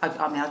because I've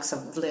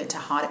learned to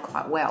hide it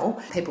quite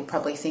well. People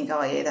probably think,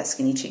 oh yeah, that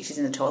skinny chick, she's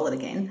in the toilet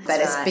again. But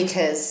it's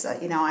because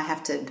I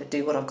have to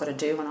do what I've got to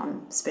do when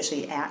I'm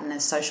especially out in a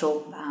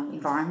social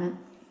environment.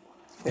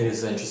 It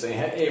is interesting.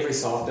 Every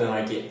so often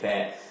I get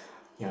that,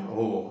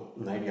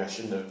 maybe I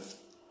shouldn't have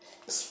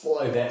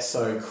swallowed that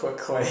so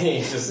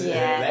quickly.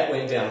 That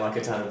went down like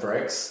a ton of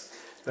bricks.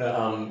 But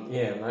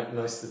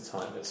most of the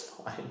time it's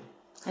fine.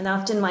 And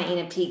often my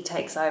inner pig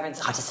takes over and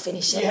says, I just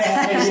finish it.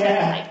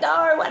 Yeah.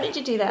 No, why did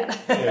you do that?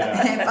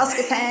 Yeah.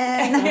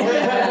 Buscapan.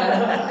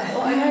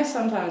 Well, I know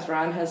sometimes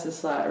Ryan has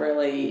this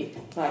really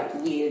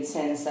weird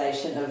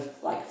sensation of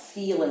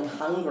feeling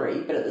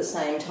hungry, but at the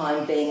same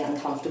time being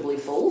uncomfortably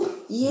full.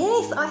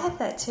 Yes, I have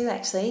that too,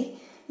 actually.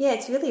 Yeah,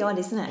 it's really odd,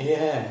 isn't it?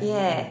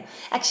 Yeah.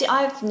 Actually,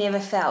 I've never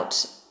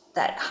felt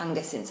that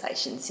hunger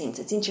sensation since.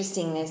 It's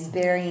interesting. There's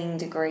varying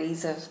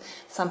degrees of,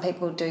 some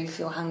people do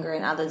feel hunger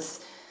and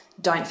others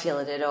don't feel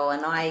it at all.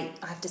 And I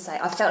have to say,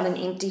 I felt an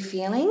empty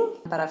feeling,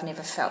 but I've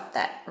never felt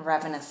that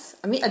ravenous.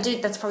 I mean, I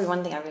do. That's probably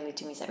one thing I really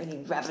do miss, that really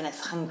ravenous,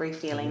 hungry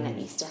feeling that I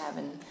used to have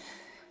and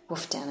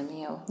wolf down a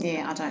meal.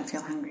 Yeah, I don't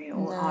feel hungry at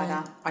all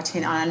either.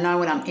 I know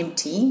when I'm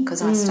empty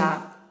because I'm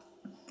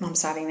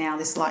starting now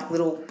this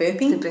little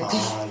burping,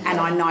 and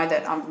I know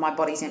that my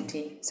body's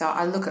empty. So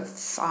I look at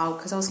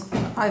because I was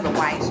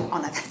overweight.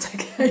 Oh no, that's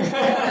okay.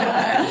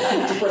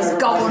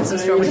 Goblins of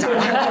strawberry.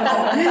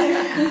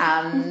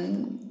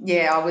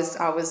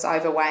 I was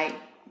overweight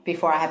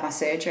before I had my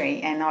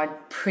surgery, and I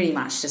pretty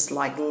much just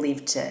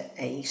lived to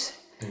eat.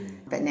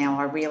 But now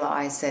I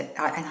realise that,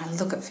 and I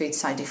look at food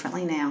so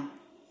differently now.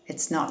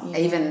 It's not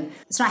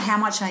it's not how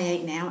much I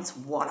eat now, it's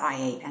what I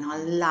eat. And I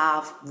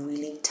love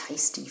really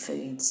tasty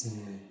foods.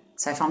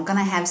 So if I'm going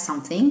to have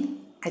something,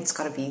 it's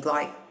got to be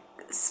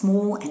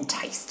small and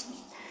tasty.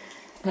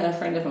 A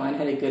friend of mine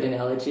had a good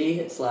analogy.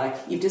 It's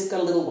you've just got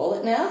a little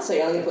wallet now, so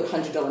you're only going to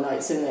put $100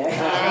 notes in there.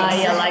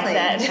 I like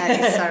that. That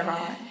is so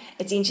right.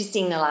 It's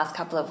interesting, the last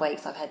couple of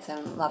weeks I've had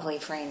some lovely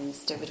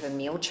friends do a bit of a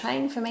meal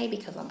train for me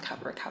because I'm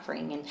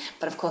recovering.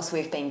 But of course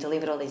we've been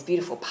delivered all these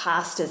beautiful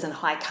pastas and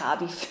high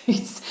carby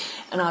foods,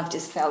 and I've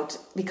just felt,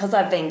 because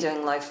I've been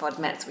doing low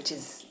FODMAPs, which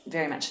is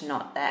very much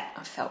not that,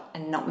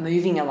 and not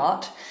moving a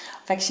lot,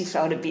 I've actually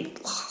felt a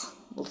bit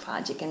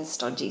lethargic and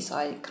stodgy, so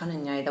I kind of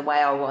know the way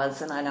I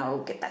was, and I know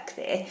I'll get back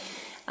there.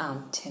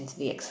 In terms of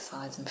the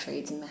exercise and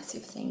food's a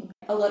massive thing.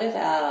 A lot of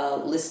our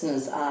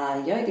listeners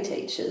are yoga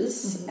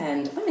teachers,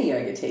 and I'm a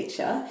yoga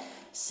teacher.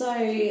 So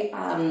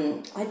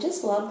I'd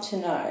just love to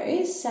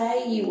know,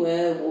 say you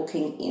were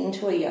walking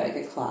into a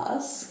yoga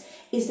class,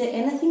 is there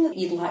anything that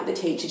you'd like the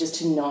teacher just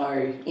to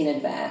know in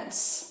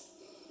advance?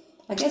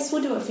 I guess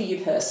we'll do it for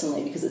you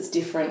personally because it's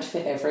different for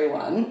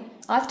everyone.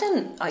 You've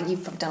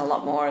done a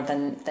lot more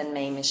than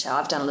me, Michelle.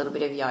 I've done a little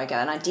bit of yoga,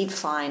 and I did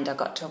find I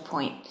got to a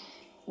point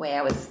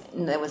where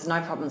there was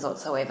no problems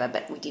whatsoever,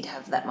 but we did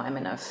have that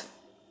moment of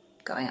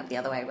going up the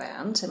other way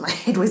around and my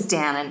head was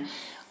down, and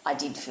I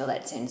did feel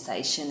that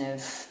sensation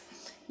of,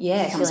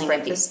 feeling a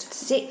bit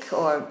sick,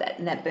 or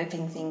that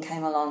burping thing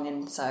came along,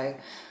 and so...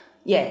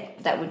 Yeah,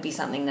 that would be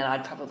something that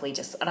I'd probably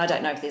just... And I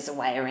don't know if there's a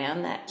way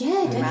around that.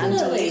 Yeah,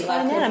 definitely.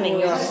 I mean,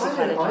 you're obviously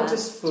quite I advanced.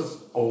 just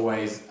was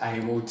always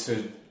able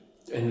to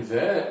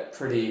invert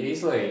pretty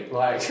easily.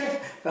 Like,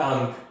 I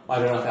don't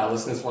know if our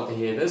listeners want to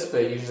hear this,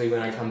 but usually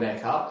when I come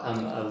back up,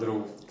 a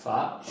little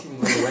fart. A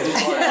little wedding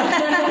fart.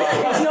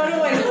 It's not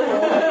always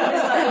little.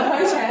 It's like the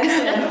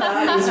post-handstand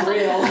fart is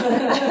real.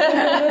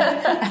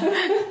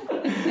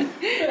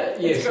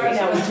 It's great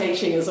now with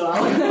teaching as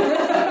well.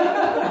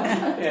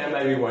 Yeah,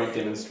 maybe won't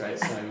demonstrate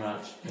so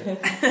much.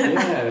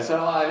 Yeah, so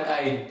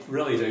I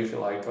really do feel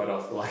like I got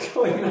off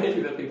luckily.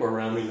 Maybe the people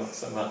around me not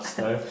so much.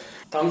 So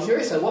I'm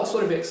curious, so what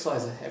sort of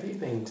exercise have you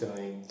been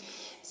doing?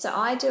 So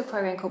I do a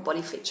program called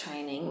Body Fit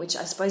Training, which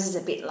I suppose is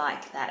a bit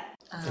like that.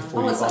 The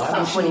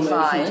 45?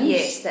 45,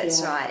 yes,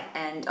 that's right.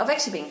 And I've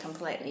actually been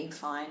completely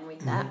fine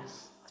with that.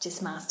 I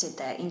just mastered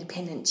the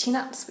independent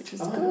chin-ups, which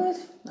was good.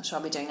 Not sure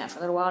I'll be doing that for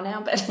a little while now,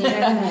 but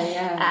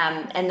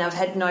and I've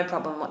had no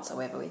problem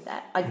whatsoever with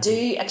that. I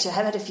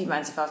have had a few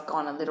moments if I've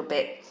gone a little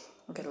bit,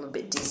 I'll get a little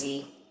bit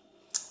dizzy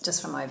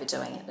just from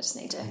overdoing it. I just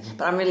need to.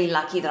 But I'm really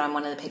lucky that I'm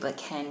one of the people that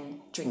can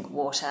drink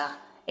water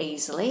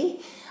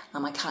easily.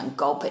 I can't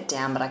gulp it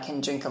down, but I can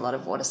drink a lot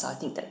of water, so I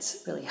think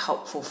that's really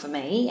helpful for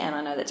me, and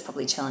I know that's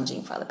probably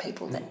challenging for other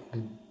people that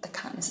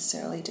can't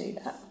necessarily do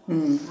that.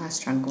 I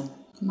struggle.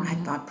 I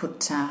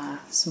put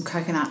some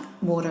coconut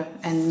water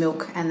and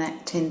milk, and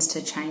that tends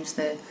to change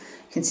the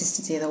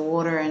consistency of the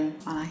water, and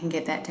I can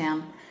get that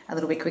down a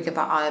little bit quicker,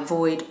 but I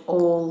avoid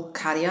all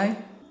cardio.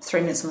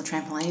 3 minutes on the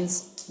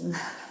trampolines,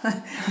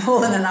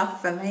 more than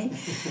enough for me.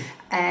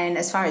 And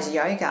as far as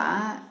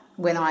yoga,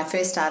 when I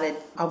first started,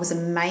 I was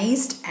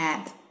amazed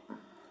at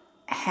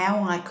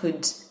how I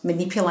could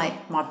manipulate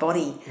my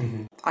body.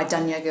 I'd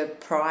done yoga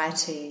prior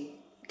to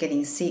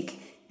getting sick,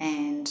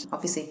 and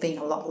obviously being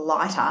a lot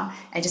lighter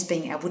and just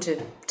being able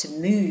to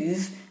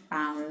move.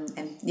 I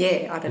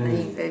don't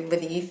know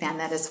whether you found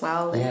that as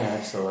well. Yeah,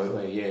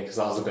 absolutely. Yeah, because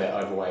I was a bit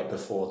overweight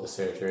before the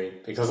surgery.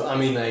 Because, I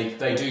mean,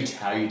 they do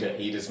tell you to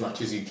eat as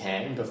much as you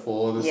can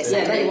before the surgery.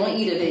 Yeah, they want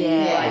you to be,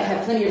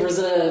 have plenty of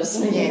reserves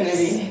when you're going to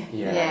be...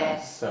 Yeah.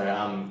 So,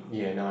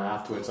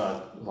 afterwards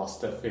I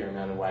lost a fair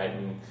amount of weight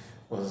and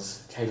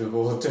was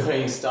capable of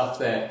doing stuff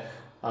that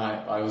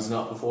I was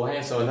not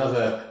beforehand. So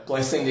another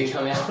blessing to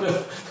come out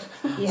of...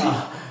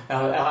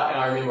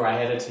 I remember I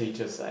had a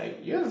teacher say,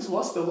 "You've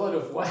lost a lot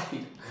of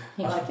weight."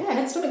 You're like, I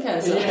had stomach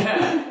cancer.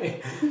 Yeah.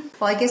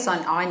 Well, I guess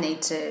I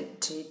need to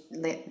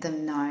let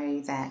them know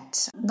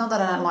that, not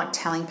that I don't like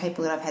telling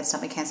people that I've had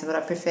stomach cancer, but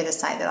I prefer to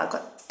say that I've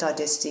got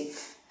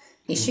digestive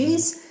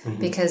issues,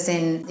 because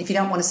then if you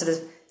don't want to sort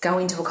of go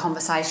into a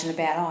conversation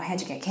about, how'd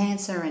you get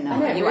cancer, and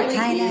are you really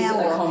okay now?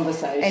 Or,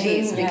 conversation. It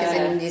is, because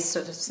then you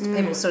sort of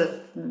people sort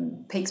of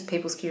piques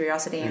people's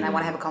curiosity and they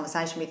want to have a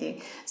conversation with you.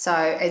 So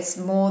it's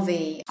more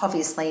the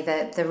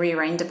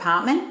rear end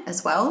department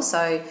as well.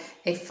 So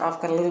if I've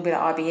got a little bit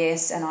of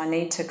IBS and I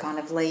need to kind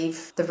of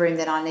leave the room,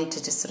 then I need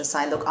to just sort of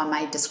say, look, I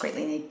may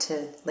discreetly need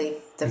to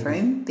leave the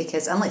room,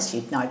 because unless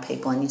you know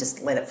people and you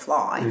just let it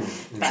fly.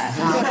 But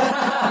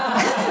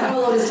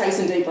we'll always take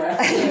some deep breath.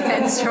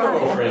 That's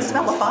right.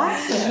 Smell the fire.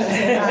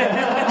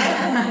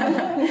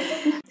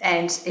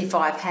 And if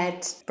I've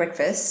had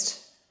breakfast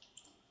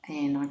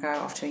and I go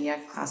off to a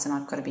yoga class, and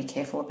I've got to be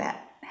careful about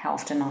how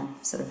often I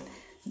sort of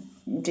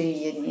do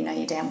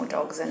your downward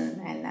dogs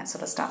and that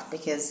sort of stuff,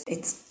 because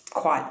it's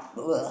quite,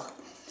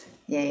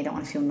 you don't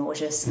want to feel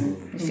nauseous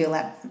and you feel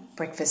that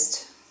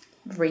breakfast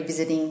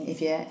revisiting if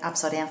you're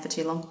upside down for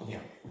too long. Yeah.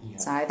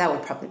 So that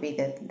would probably be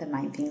the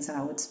main things that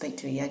I would speak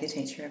to a yoga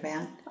teacher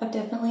about. I've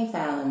definitely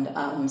found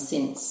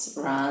since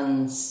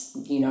Ran's,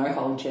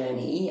 whole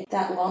journey,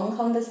 that long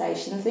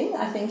conversation thing,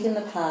 I think in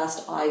the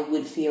past I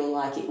would feel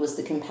like it was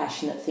the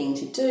compassionate thing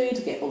to do,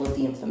 to get all of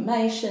the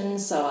information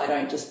so I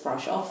don't just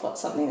brush off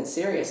what's something that's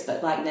serious.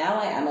 But like now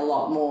I am a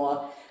lot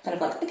more kind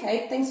of like,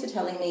 okay, thanks for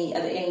telling me.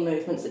 Are there any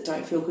movements that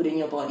don't feel good in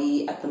your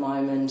body at the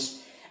moment?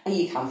 Are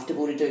you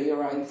comfortable to do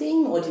your own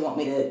thing, or do you want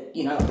me to,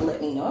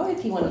 let me know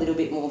if you want a little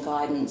bit more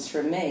guidance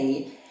from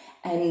me?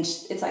 And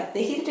it's like,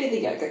 they're here to do the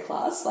yoga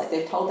class. Like,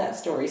 they've told that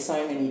story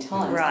so many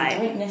times. Right.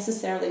 They don't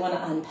necessarily want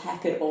to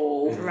unpack it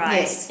all.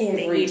 Right. Yes,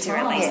 every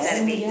time.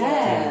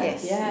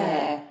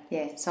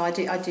 Yeah. So I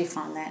do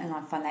find that, and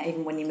I find that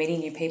even when you're meeting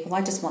new people,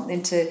 I just want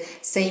them to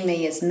see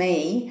me as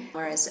me,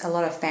 whereas a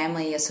lot of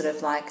family are sort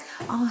of like,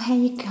 oh, how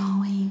you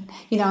going?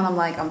 And I'm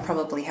like, I'm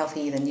probably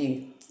healthier than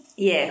you.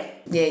 Yeah.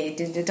 Yeah, you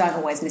don't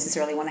always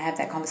necessarily want to have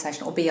that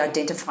conversation or be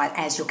identified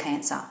as your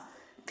cancer.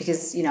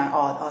 because, you know,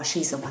 oh,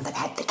 she's the one that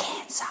had the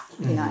cancer,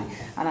 you know,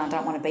 and I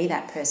don't want to be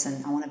that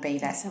person. I want to be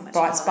that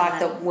bright spark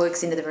that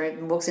walks into the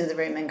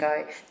room and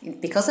go,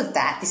 because of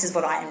that, this is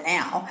what I am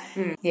now.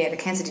 Yeah, the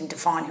cancer didn't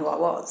define who I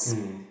was.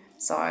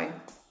 So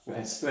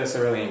that's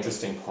a really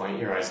interesting point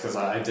you raised, because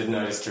I did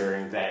notice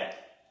during that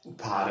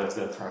part of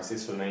the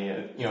process for me,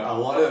 you know, a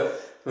lot of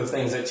the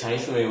things that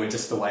changed for me were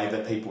just the way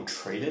that people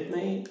treated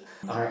me.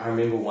 I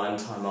remember one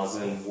time I was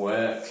in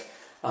work,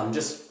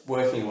 just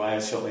working away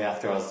shortly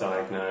after I was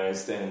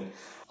diagnosed, and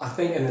I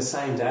think in the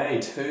same day,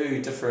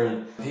 2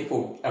 different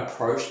people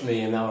approached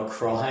me and they were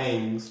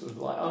crying, sort of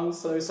like, I'm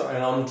so sorry,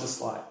 and I'm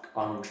just like,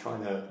 I'm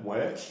trying to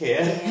work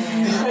here.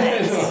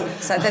 Yeah.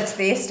 So that's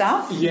their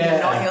stuff,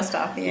 not your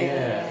stuff.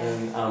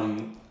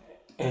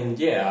 And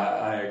yeah,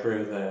 I agree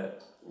with that.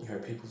 You know,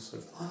 people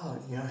sort of, oh,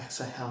 you know,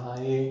 so how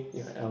are you?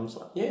 You know, and I was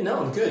like, yeah, no,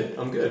 I'm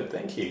good,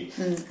 thank you.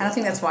 And I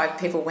think that's why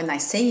people, when they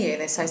see you,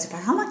 they're so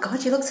surprised. Oh my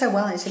God, you look so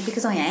well. And it's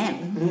because I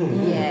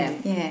am.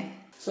 Yeah.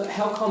 So,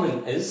 how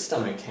common is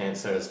stomach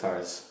cancer as far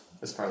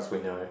as we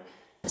know?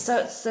 So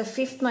it's the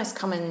 5th most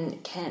common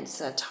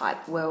cancer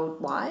type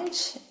worldwide,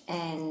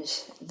 and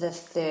the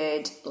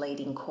 3rd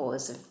leading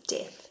cause of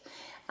death.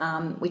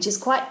 Which is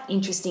quite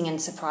interesting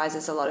and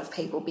surprises a lot of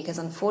people, because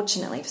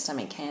unfortunately for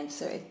stomach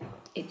cancer,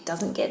 it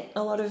doesn't get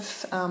a lot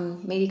of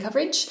media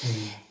coverage,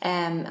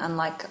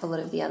 unlike a lot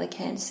of the other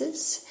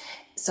cancers.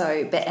 So,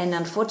 and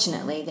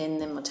unfortunately, then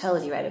the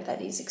mortality rate of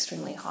that is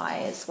extremely high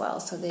as well.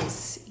 So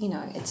there's, you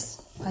know,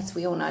 it's, as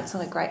we all know, it's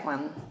not a great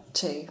one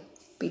to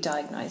be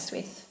diagnosed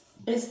with.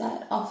 Is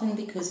that often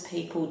because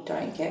people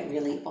don't get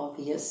really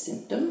obvious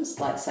symptoms,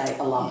 like, say,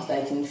 a lump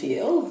they can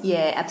feel?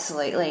 Yeah,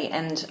 absolutely.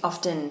 And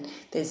often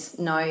there's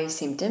no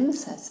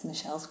symptoms, as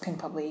Michelle can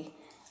probably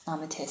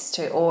attest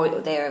to,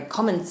 or there are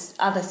common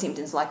other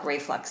symptoms like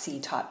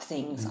refluxy type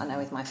things. I know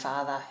with my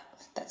father,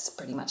 that's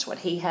pretty much what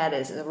he had,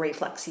 as a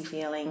refluxy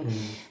feeling.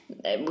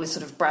 It was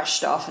sort of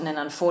brushed off, and then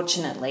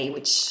unfortunately,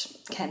 which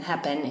can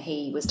happen,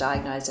 he was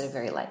diagnosed at a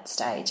very late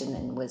stage and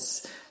then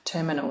was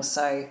terminal.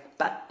 So,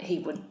 but he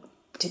would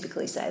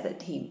typically say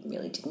that he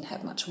really didn't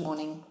have much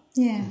warning.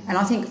 Yeah, and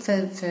I think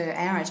for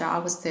our age, I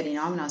was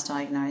 39 when I was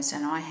diagnosed,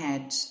 and I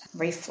had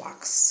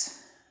reflux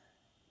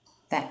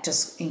that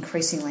just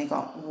increasingly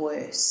got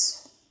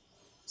worse.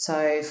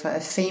 So for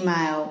a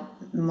female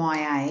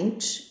my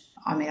age,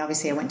 I mean,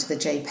 obviously I went to the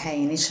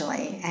GP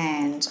initially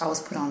and I was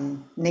put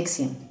on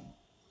Nexium.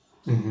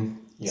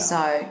 Yeah.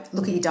 So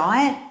look at your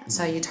diet.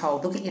 So you're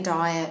told, look at your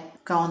diet,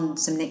 go on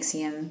some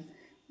Nexium,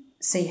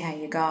 see how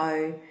you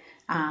go.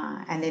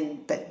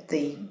 But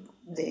the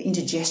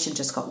indigestion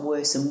just got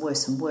worse and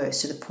worse and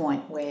worse, to the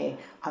point where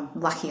I'm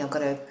lucky I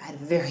had a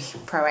very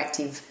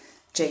proactive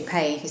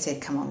GP who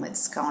said, come on,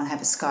 let's go and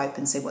have a scope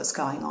and see what's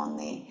going on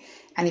there.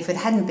 And if it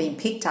hadn't been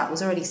picked up, it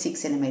was already 6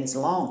 centimetres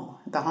long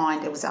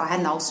behind. I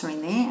had an ulcer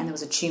in there, and there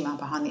was a tumour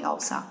behind the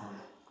ulcer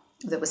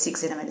that was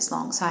 6 centimetres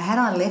long. So had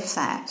I left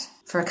that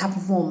for a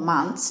couple more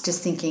months,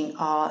 just thinking,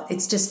 oh,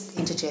 it's just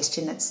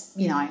indigestion, it's,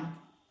 you know,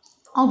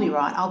 I'll be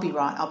right.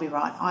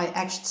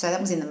 So that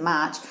was in the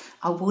March.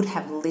 I would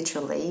have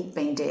literally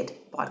been dead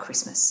by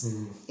Christmas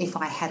if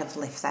I had have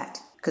left that.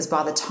 Because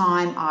by the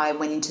time I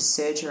went into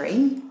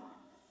surgery,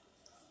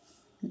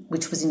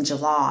 which was in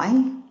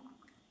July,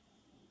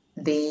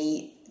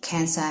 the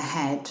cancer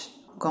had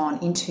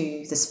gone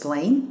into the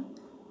spleen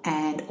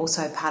and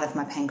also part of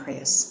my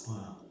pancreas.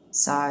 Wow.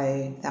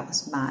 So that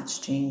was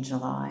March, June,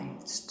 July.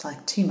 It's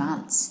like 2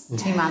 months. Yeah.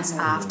 2 months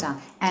after.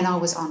 And I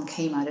was on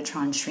chemo to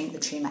try and shrink the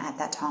tumour at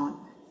that time.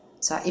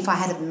 So if I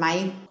had have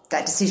made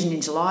that decision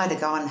in July to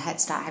go and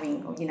start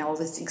having, you know, all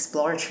this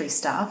exploratory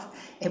stuff,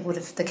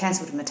 the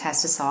cancer would have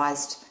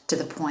metastasised to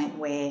the point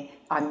where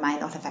I may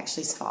not have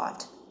actually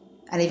survived.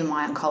 And even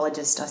my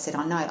oncologist, I said,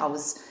 I know, I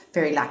was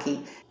very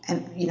lucky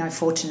and, you know,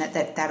 fortunate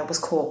that it was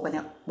caught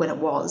when it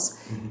was.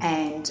 Mm-hmm.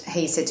 And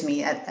he said to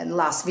me at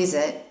last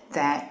visit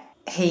that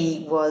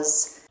he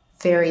was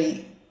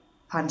very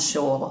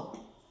unsure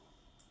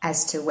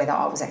as to whether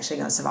I was actually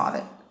going to survive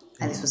it.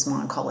 And this was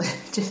my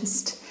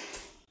oncologist.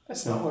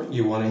 That's not what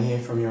you want to hear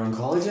from your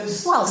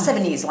oncologist. Well,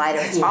 7 years later,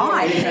 it's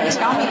fine. You can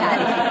tell me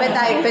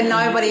that. But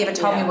nobody ever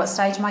told me what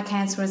stage my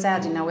cancer was at. I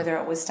didn't know whether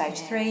it was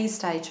stage 3,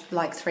 stage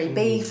like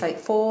 3B,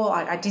 4.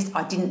 I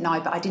didn't know,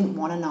 but I didn't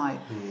want to know.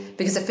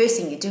 Because the first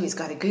thing you do is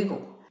go to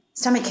Google.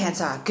 Stomach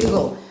cancer,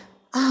 Google.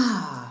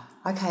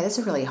 Okay, that's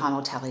a really high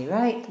mortality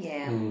rate.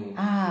 Yeah.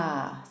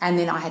 And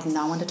then I had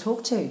no one to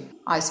talk to.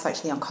 I spoke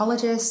to the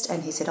oncologist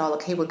and he said,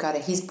 look, he would go to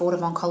his board of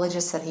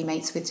oncologists that he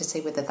meets with to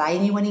see whether they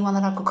knew anyone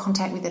that I could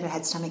contact with that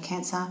had stomach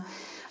cancer.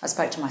 I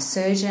spoke to my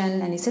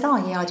surgeon and he said,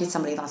 I did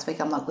somebody last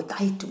week. I'm like, would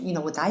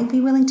they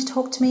be willing to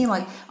talk to me?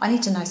 Like, I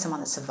need to know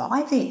someone that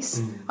survived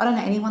this. I don't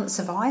know anyone that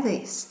survived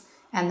this.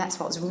 And that's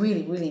what was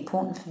really, really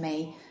important for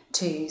me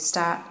to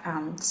start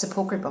the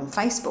support group on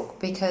Facebook,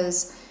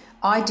 because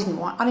I didn't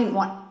want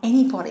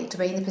anybody to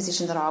be in the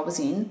position that I was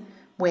in,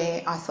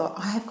 where I thought,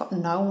 I have got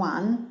no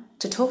one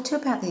to talk to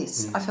about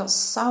this. I felt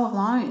so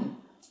alone.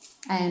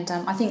 And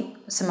I think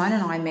Simone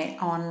and I met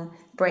on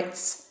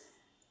Brett's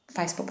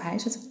Facebook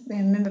page.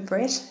 Remember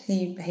Brett?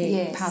 He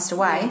Yes, passed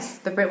away, yes.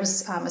 but Brett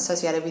was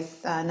associated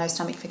with No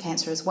Stomach for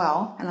Cancer as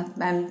well,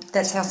 and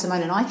that's how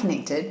Simone and I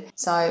connected.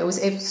 So it was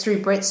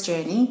through Brett's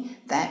journey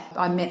that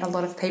I met a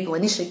lot of people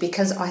initially,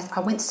 because I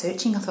went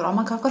searching. I thought, oh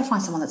my God, I've got to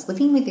find someone that's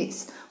living with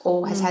this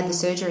or has had the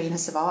surgery and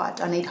has survived.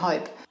 I need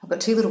hope. I've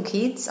got 2 little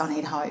kids. I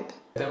need hope.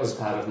 That was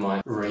part of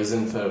my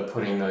reason for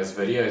putting those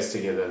videos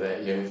together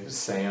that you've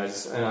seen. I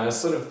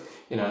sort of,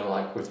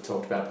 like we've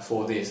talked about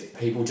before, there's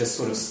people just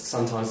sort of,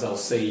 sometimes they'll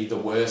see the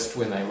worst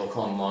when they look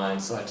online.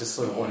 So I just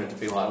sort of wanted to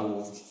be like,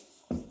 well,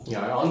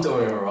 I'm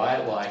doing all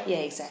right. Like, Yeah,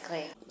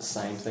 exactly. the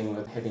same thing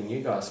with having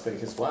you guys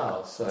speak as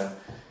well. So,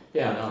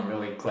 yeah, no, I'm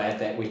really glad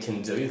that we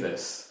can do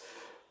this.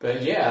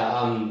 But yeah,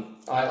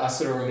 I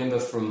sort of remember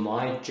from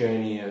my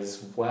journey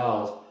as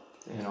well,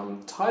 and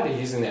I'm tired of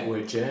using that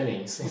word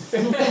journey.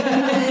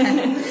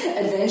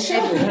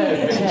 Adventure.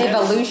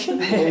 Evolution.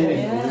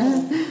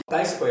 Yeah.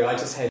 Basically, I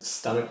just had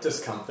stomach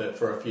discomfort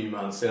for a few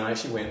months, and I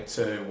actually went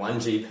to one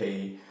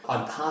GP.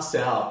 I'd passed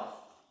out.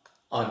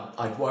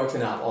 I'd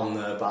woken up on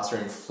the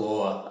bathroom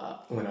floor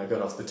when I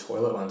got off the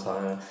toilet one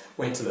time. I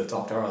went to the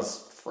doctor. I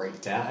was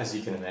freaked out, as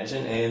you can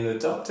imagine, and the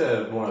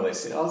doctor more or less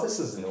said, "Oh, this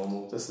is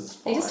normal. This is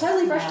fine." He just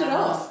totally brushed it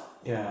off.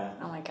 Yeah.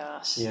 Oh my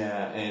gosh.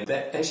 Yeah, and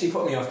that actually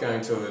put me off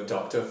going to a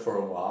doctor for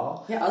a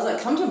while. Yeah, I was like,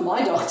 come to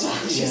my doctor.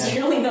 She's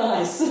really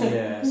nice.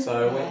 Yeah,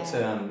 so I went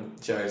to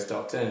Joe's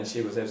doctor, and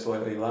she was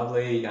absolutely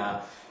lovely.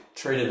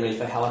 Treated me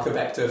for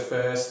Helicobacter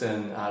first,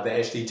 and that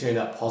actually turned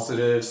up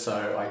positive,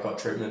 so I got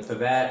treatment for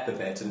that, but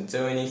that didn't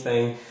do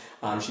anything.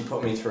 She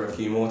put me through a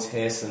few more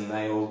tests, and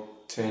they all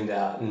turned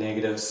out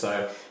negative,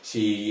 so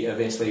she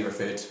eventually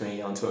referred to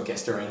me onto a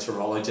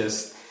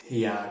gastroenterologist.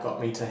 He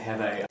got me to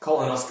have a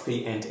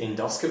colonoscopy and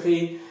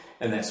endoscopy,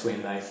 and that's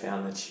when they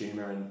found the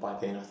tumour, and by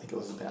then I think it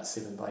was about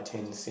 7 by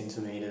 10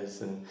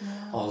 centimetres, and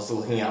I was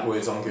looking up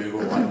words on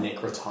Google like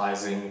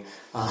necrotising,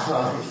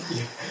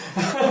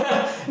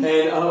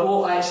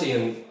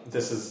 and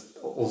this is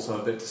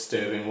also a bit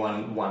disturbing,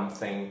 one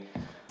thing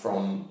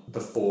from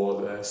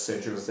before the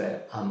surgery was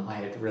that I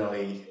had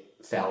really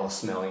foul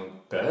smelling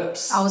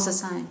burps. I was the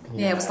same.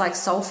 Yeah, it was like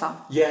sulphur.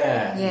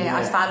 Yeah.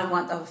 I farted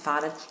once.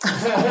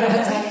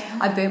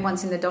 I burnt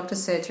once in the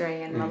doctor's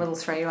surgery, and my little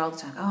 3-year-old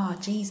was like, "Oh,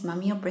 geez,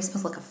 Mummy, your breath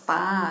smells like a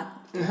fart."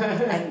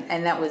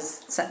 and that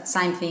was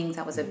same thing.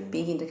 That was a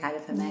big indicator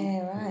for me.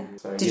 Yeah, right.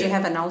 So, Did you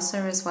have an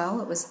ulcer as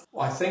well? It was.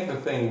 I think the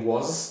thing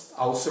was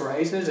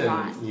ulcerated, and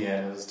Right.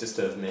 yeah, it was just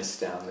a mess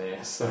down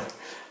there. So,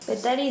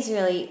 But that is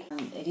really,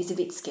 it is a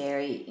bit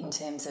scary in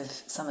terms of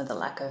some of the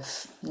lack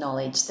of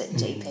knowledge that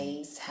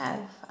GPs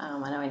have.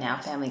 I know in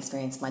our family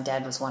experience, my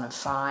dad was one of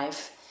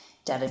 5.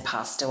 Dad had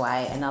passed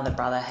away. Another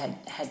brother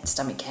had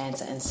stomach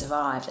cancer and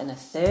survived. And a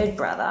third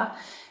brother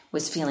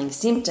was feeling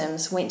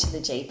symptoms, went to the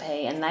GP,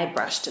 and they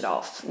brushed it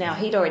off. Now,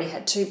 he'd already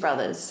had 2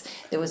 brothers.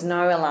 There was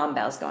no alarm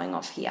bells going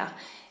off here.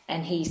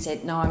 And he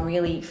said, no, I'm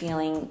really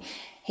feeling...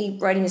 He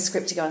wrote him a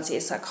script to go and see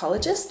a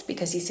psychologist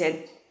because he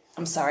said,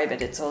 I'm sorry,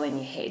 but it's all in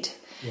your head.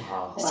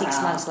 wow.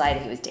 6 months later,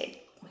 he was dead.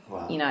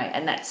 Wow.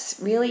 And that's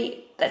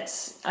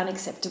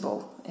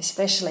unacceptable,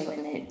 especially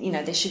when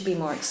there should be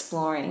more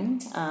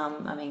exploring.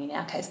 In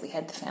our case, we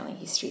had the family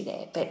history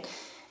there, but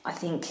I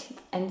think,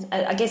 and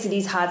I guess it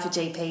is hard for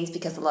GPs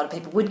because a lot of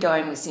people would go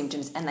in with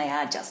symptoms and they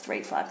are just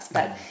reflux,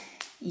 but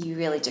you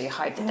really do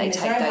hope that they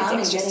take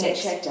those extra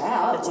steps. Checked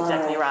out. That's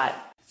exactly right.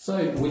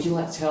 So, would you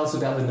like to tell us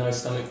about the No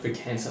Stomach for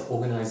Cancer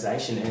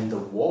organisation and the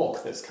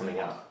walk that's coming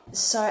up?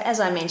 So, as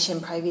I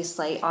mentioned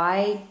previously,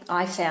 I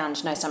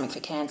found No Stomach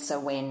for Cancer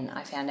when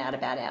I found out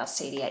about our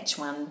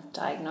CDH1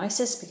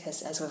 diagnosis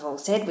because, as we've all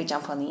said, we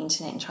jump on the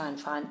internet and try and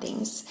find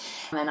things.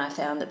 And I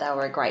found that they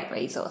were a great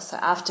resource. So,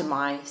 after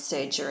my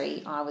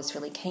surgery, I was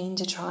really keen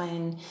to try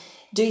and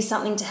do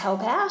something to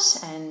help out,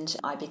 and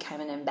I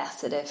became an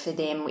ambassador for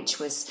them, which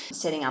was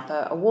setting up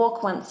a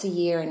walk once a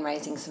year and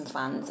raising some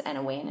funds and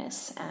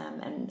awareness.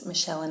 And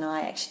Michelle and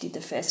I actually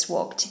did the first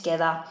walk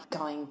together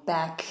going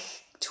back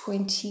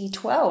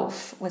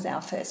 2012 was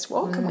our first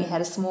walk, and we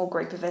had a small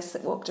group of us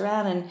that walked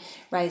around and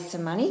raised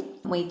some money.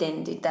 We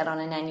then did that on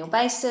an annual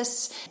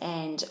basis,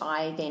 and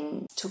I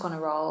then took on a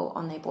role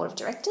on their board of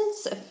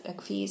directors a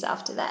few years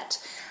after that.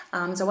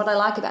 So what I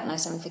like about No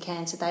Stomach for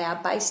Cancer, they are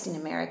based in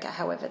America,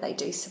 however they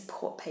do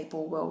support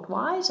people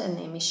worldwide, and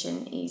their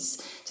mission is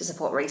to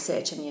support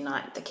research and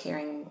unite the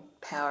caring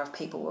power of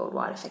people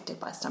worldwide affected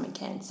by stomach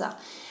cancer.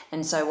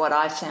 And so what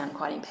I've found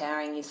quite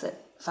empowering is that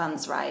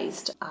funds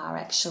raised are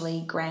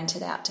actually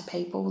granted out to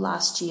people.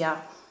 Last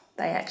year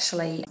they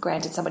actually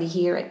granted somebody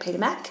here at Peter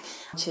Mac,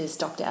 which is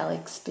Dr.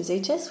 Alex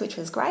Bezutis, which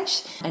was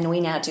great. And we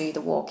now do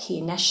the walk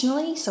here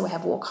nationally, so we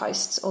have walk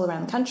hosts all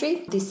around the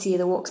country. This year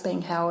the walk's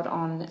being held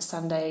on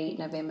Sunday,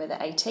 November the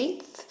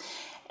 18th,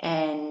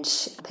 and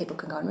people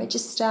can go and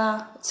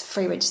register. It's a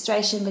free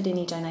registration, but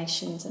any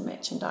donations and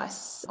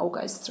merchandise all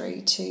goes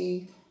through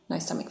to No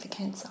Stomach for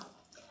Cancer.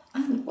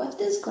 What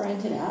does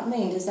granted out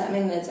mean? Does that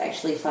mean that it's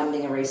actually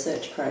funding a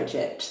research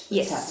project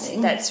that's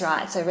happening? That's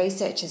right. So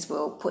researchers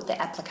will put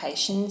their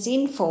applications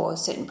in for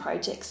certain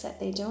projects that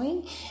they're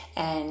doing,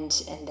 and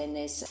then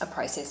there's a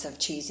process of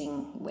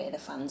choosing where the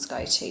funds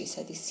go to.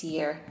 So this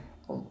year,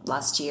 or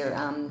last year,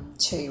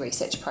 2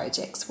 research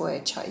projects were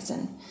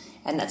chosen,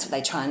 and that's what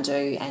they try and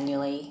do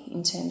annually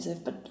in terms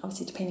of, but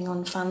obviously depending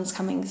on funds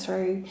coming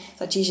through.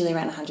 So it's usually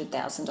around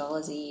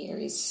 $100,000 a year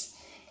is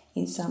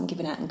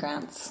given out in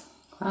grants.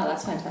 Oh,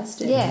 that's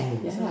fantastic. Yeah,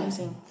 it's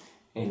amazing.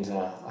 And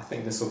I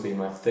think this will be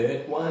my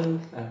 3rd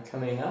one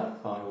coming up.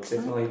 I will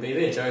definitely be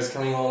there. Joe's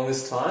coming along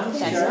this time.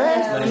 That's Make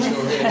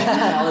sure her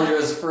calendar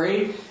is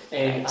free.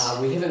 And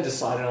we haven't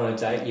decided on a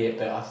date yet,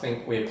 but I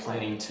think we're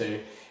planning to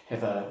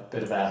have a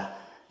bit of a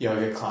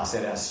yoga class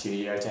at our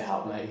studio to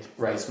help me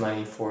raise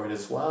money for it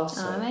as well.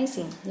 So. Oh,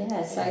 amazing.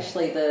 Yeah, so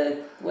actually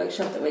the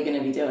workshop that we're going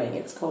to be doing,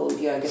 it's called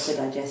Yoga for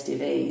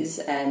Digestive Ease,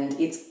 and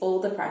it's all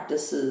the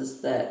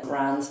practices that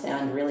Ran's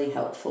found really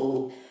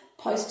helpful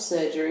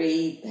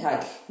post-surgery,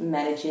 like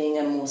managing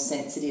a more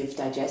sensitive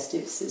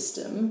digestive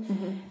system.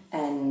 Mm-hmm.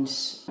 And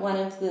one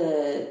of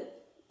the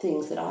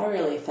things that I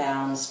really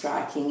found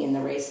striking in the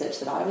research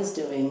that I was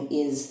doing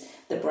is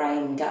the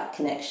brain-gut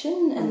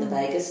connection and the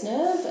vagus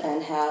nerve,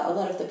 and how a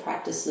lot of the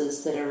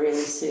practices that are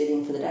really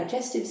soothing for the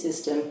digestive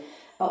system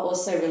are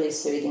also really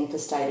soothing for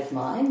state of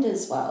mind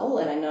as well.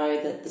 And I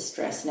know that the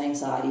stress and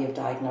anxiety of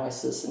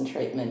diagnosis and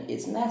treatment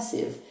is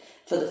massive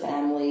for the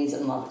families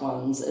and loved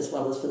ones as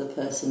well as for the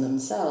person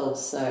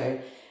themselves.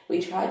 So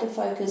we tried to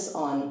focus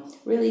on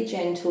really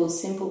gentle,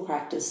 simple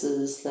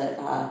practices that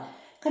are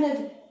kind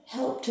of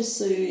help to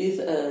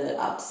soothe an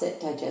upset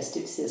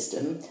digestive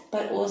system,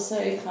 but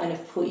also kind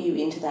of put you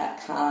into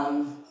that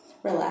calm,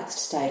 relaxed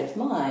state of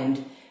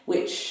mind,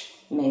 which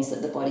means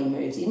that the body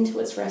moves into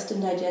its rest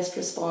and digest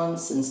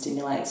response and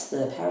stimulates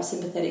the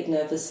parasympathetic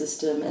nervous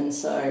system. And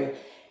so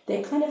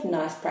they're kind of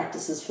nice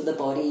practices for the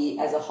body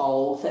as a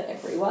whole for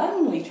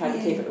everyone. We try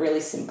to keep it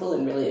really simple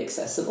and really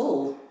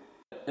accessible.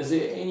 Is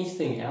there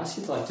anything else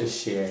you'd like to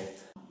share?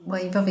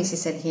 Well, you've obviously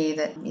said here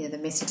that the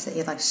message that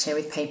you'd like to share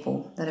with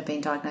people that have been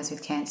diagnosed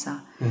with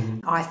cancer.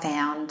 Mm-hmm. I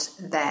found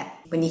that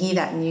when you hear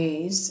that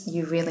news,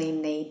 you really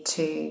need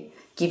to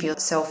give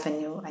yourself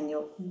and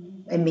your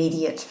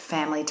immediate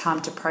family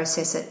time to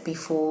process it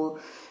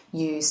before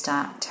you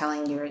start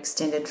telling your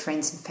extended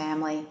friends and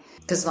family.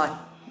 Because like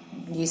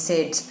you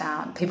said,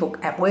 people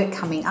at work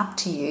coming up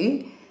to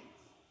you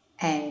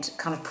and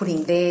kind of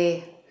putting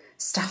their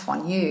stuff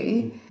on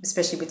you,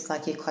 especially with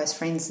like your close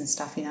friends and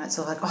stuff, it's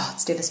all like, oh,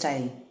 it's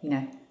devastating,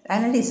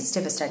 and it's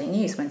devastating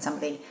news when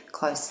somebody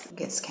close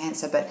gets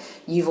cancer, but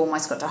you've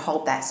almost got to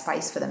hold that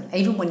space for them.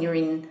 Even when you're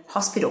in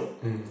hospital,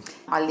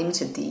 I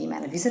limited the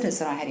amount of visitors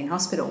that I had in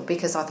hospital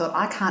because I thought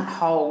I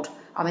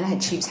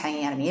had tubes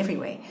hanging out of me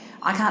everywhere.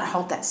 I can't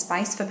hold that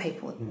space for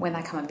people when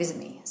they come and visit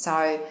me. So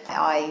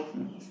I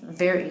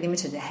very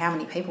limited how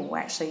many people were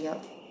actually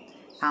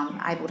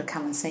able to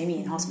come and see me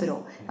in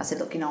hospital. I said,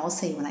 look, I'll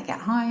see you when I get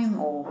home.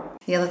 Or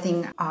the other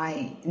thing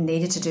I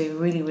needed to do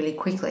really, really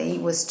quickly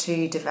was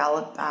to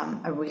develop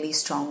a really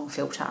strong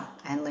filter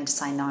and learn to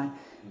say no.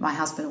 My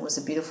husband was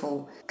a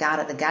beautiful guard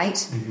at the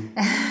gate.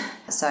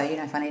 Mm-hmm. So,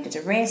 if I needed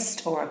to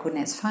rest or I couldn't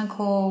answer phone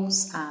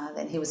calls,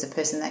 then he was a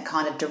person that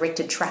kind of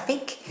directed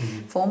traffic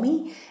for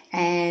me.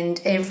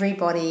 And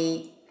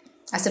everybody,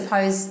 I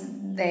suppose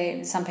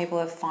some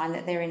people find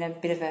that they're in a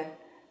bit of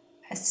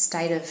a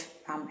state of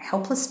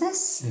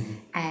helplessness,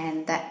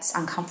 and that's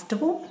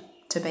uncomfortable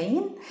to be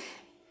in,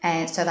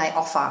 and so they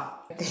offer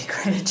their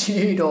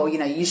gratitude, or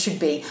you should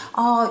be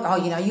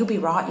you'll be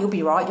right,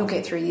 you'll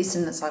get through this,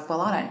 and it's like,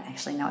 well, I don't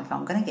actually know if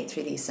I'm going to get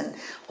through this,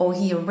 or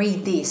here,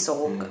 read this,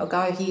 or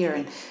go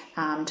here.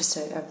 And just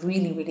a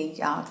really, really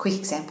quick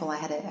example, I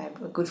had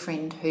a good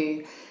friend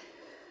who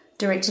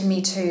directed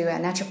me to a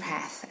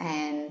naturopath,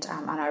 and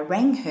I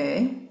rang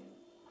her.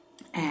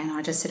 And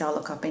I just said, oh,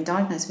 look, I've been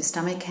diagnosed with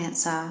stomach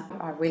cancer.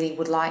 I really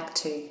would like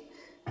to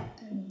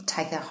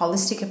take a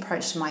holistic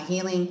approach to my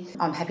healing.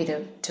 I'm happy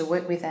to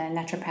work with a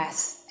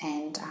naturopath.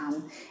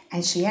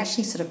 And she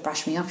actually sort of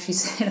brushed me off. She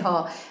said,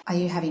 oh, are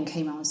you having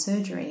chemo and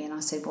surgery? And I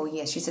said, well,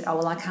 yes. She said, oh,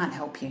 well, I can't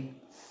help you.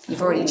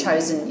 You've already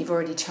chosen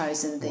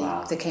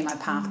the chemo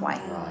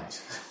pathway.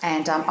 Right.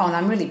 And and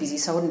I'm really busy,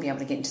 so I wouldn't be able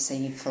to get in to see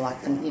you for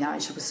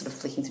and she was sort of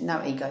flicking through,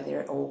 no ego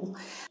there at all.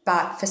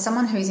 But for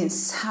someone who's in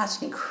such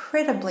an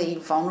incredibly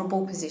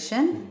vulnerable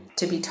position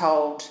to be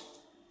told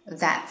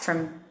that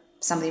from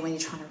somebody when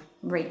you're trying to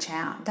reach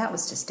out, that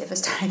was just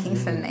devastating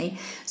for me.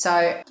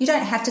 So you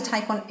don't have to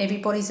take on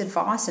everybody's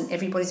advice and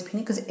everybody's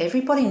opinion, because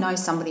everybody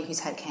knows somebody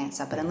who's had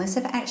cancer, but unless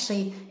they've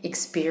actually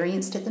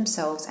experienced it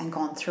themselves and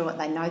gone through it,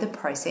 they know the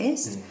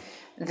process,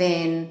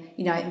 then,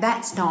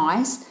 that's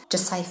nice.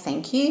 Just say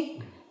thank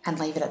you and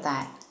leave it at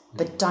that.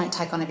 But don't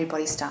take on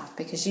everybody's stuff,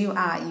 because you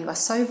are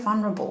so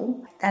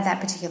vulnerable at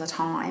that particular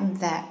time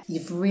that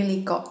you've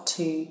really got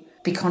to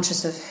be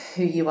conscious of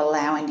who you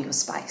allow into your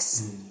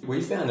space.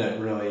 We found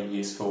it really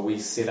useful. We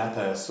set up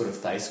a sort of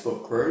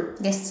Facebook group.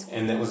 Yes.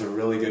 And that was a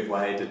really good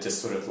way to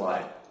just sort of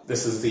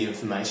this is the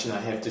information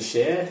I have to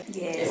share.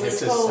 Yes. If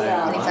it's called,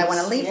 And if they want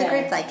to leave the Yeah.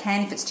 group, they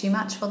can. If it's too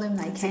much for them,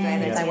 they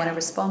can. If they want to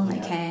respond,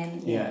 they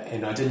can. Yeah,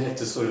 and I didn't have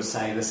to sort of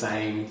say the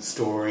same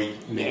story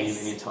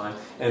many times.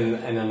 And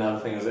another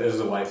thing is, it was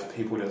a way for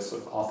people to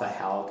sort of offer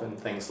help and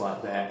things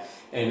like that.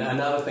 And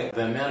another thing,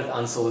 the amount of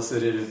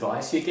unsolicited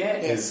advice you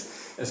get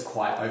is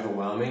quite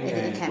overwhelming.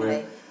 It can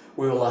be.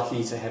 We were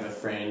lucky to have a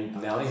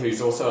friend, Nellie,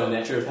 who's also a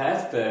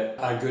naturopath, but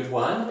a good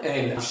one,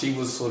 and she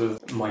was sort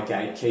of my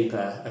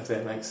gatekeeper, if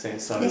that makes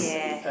sense. So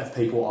if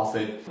people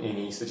offered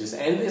any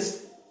suggestions, and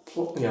there's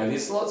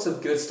lots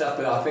of good stuff,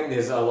 but I think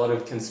there's a lot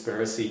of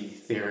conspiracy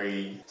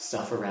theory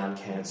stuff around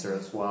cancer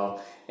as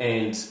well.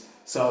 And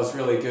so it was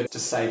really good to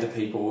say to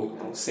people,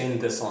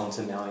 send this on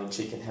to Nellie and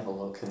she can have a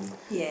look. And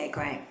Yeah,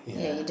 great.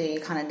 Yeah, you do.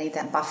 You kind of need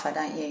that buffer,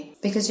 don't you?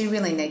 Because you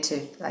really need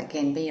to,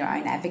 again, be your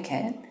own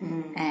advocate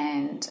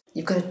and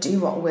you've got to do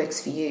what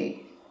works for you.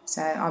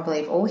 So I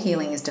believe all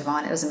healing is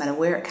divine. It doesn't matter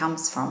where it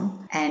comes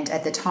from. And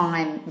at the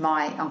time,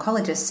 my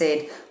oncologist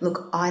said,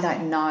 look, I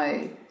don't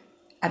know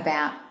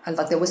about,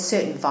 there were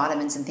certain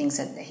vitamins and things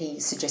that he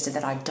suggested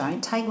that I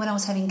don't take when I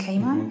was having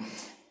chemo.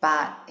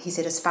 But he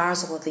said, as far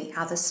as all of the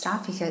other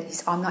stuff, he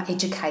goes, I'm not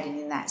educated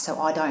in that, so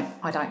I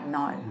don't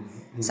know.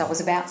 So it was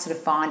about sort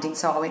of finding.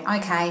 So I went,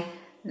 okay,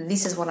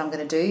 this is what I'm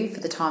going to do for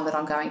the time that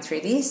I'm going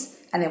through this.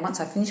 And then once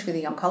I finish with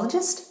the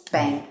oncologist,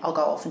 bang, I'll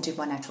go off and do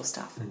my natural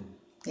stuff.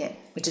 Yeah,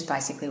 which is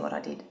basically what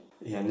I did.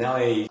 Yeah,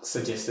 Nellie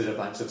suggested a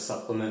bunch of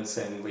supplements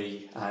and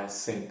we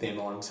sent them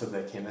on to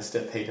the chemist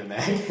at Peter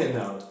Mac and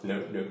no,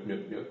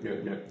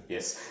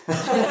 yes.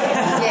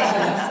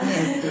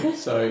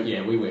 So,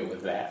 we went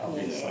with that,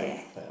 obviously.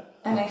 Yeah. But,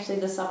 And actually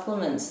the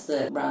supplements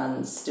that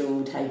Run's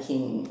still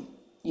taking,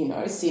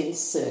 since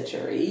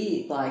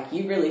surgery,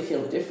 you really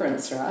feel the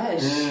difference, right?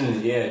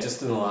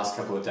 Just in the last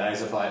couple of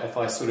days, if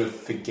I sort of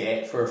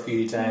forget for a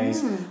few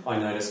days, I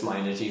notice my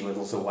energy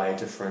levels are way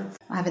different.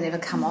 I haven't ever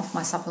come off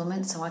my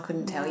supplements, so I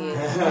couldn't tell you.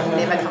 I've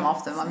never come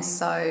off them. I'm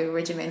so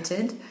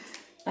regimented.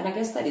 And I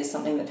guess that is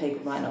something that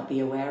people might not be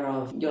aware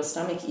of. Your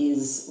stomach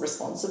is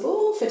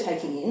responsible for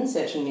taking in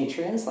certain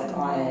nutrients like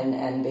iron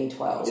and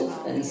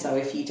B12. And so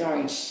if you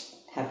don't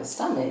have a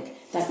stomach,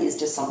 that is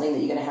just something that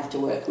you're going to have to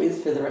work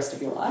with for the rest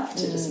of your life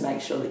to just make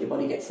sure that your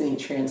body gets the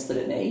nutrients that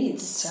it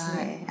needs. So,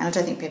 and I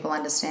don't think people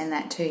understand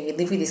that too. You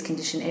live with this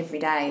condition every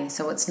day,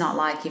 so it's not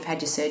like you've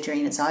had your surgery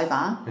and it's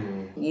over.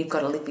 You've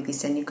got to live with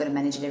this and you've got to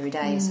manage it every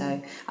day.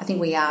 So I think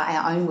we are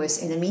our own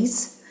worst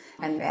enemies,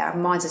 and our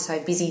minds are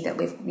so busy that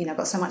we've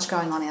got so much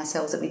going on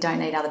ourselves that we don't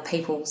need other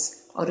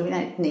people's, or we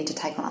don't need to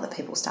take on other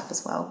people's stuff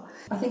as well.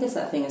 I think it's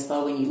that thing as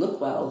well, when you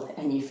look well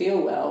and you feel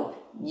well,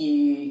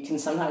 you can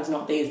sometimes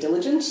not be as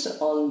diligent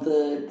on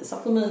the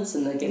supplements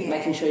and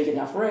making sure you get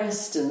enough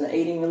rest and the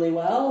eating really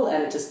well,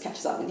 and it just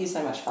catches up with you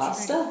so much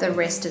faster. The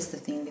rest is the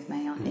thing with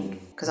me, I think,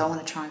 because I want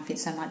to try and fit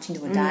so much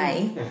into a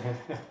day.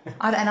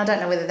 And I don't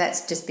know whether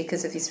that's just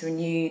because of this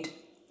renewed,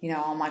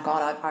 oh my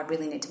God, I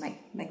really need to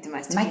make the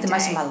most of my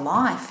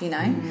life,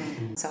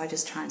 So I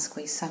just try and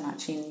squeeze so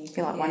much in. You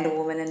feel like Wonder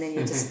Woman, and then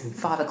you're just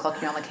 5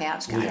 o'clock, you're on the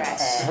couch going, you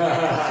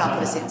can't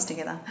put a sentence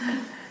together.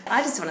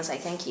 I just want to say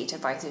thank you to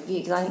both of you,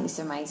 because I think it's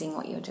amazing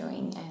what you're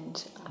doing.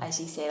 And as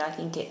you said, I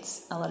think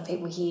it's a lot of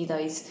people hear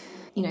those,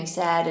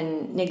 sad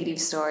and negative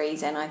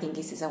stories, and I think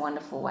this is a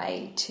wonderful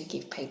way to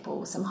give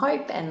people some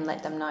hope and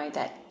let them know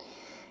that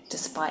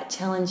despite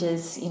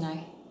challenges,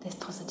 there's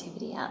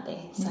positivity out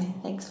there. So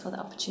thanks for the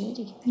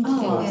opportunity. Thank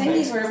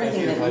you for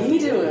everything that you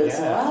do as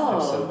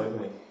well.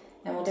 Absolutely.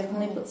 And we'll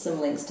definitely put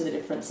some links to the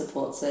different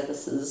support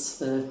services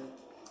for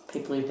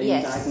people who've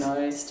been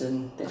diagnosed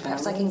and their families.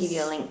 Perhaps I can give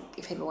you a link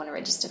if people want to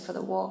register for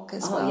the walk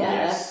as well.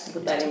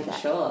 Put that in for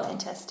sure.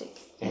 Fantastic.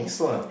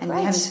 Excellent. And we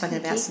haven't spoken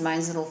about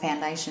Simone's little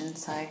foundation,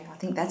 so I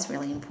think that's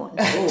really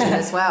important to mention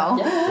as well.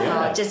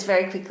 Just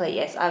very quickly,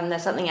 yes.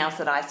 There's something else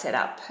that I set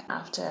up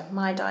after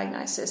my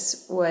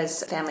diagnosis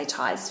was Family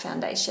Ties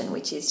Foundation,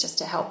 which is just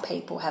to help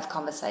people have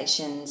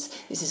conversations.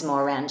 This is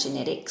more around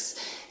genetics.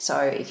 So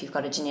if you've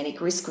got a genetic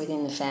risk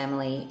within the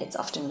family, it's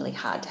often really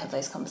hard to have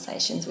those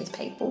conversations with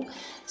people.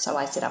 So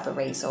I set up a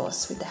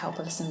resource with the help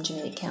of some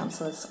genetic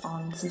counsellors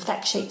on some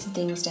fact sheets and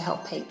things to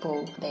help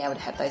people be able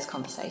to have those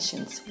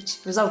conversations, which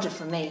resulted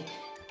from me,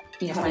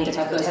 finding it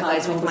difficult to have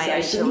those with my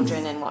own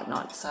children and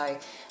whatnot. So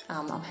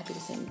I'm happy to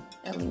send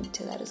a link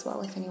to that as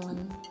well if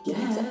anyone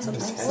needs that sort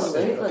of thing.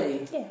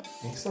 Absolutely. Yeah.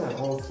 Excellent.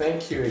 Well,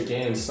 thank you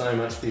again so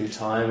much for your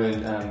time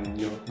and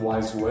your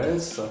wise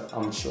words. So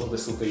I'm sure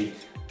this will be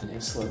an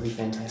absolutely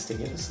fantastic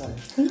episode.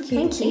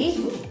 Thank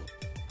you.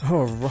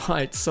 All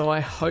right, so I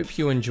hope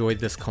you enjoyed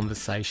this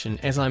conversation.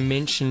 As I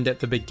mentioned at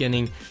the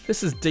beginning,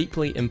 this is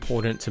deeply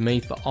important to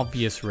me for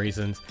obvious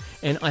reasons,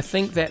 and I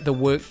think that the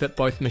work that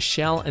both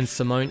Michelle and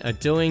Simone are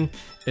doing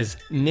is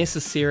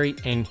necessary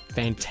and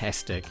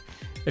fantastic.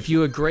 If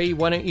you agree,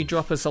 why don't you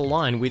drop us a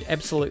line? We'd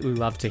absolutely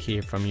love to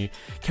hear from you.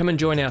 Come and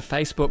join our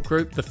Facebook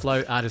group, the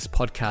Flow Artist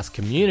Podcast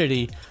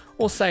Community,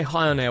 or say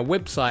hi on our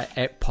website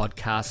at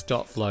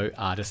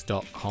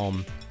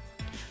podcast.flowartist.com.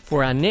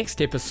 For our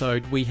next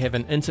episode, we have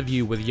an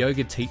interview with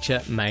yoga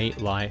teacher May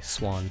Lai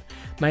Swan.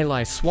 May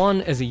Lai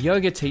Swan is a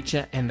yoga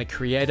teacher and the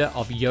creator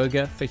of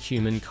Yoga for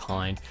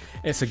Humankind.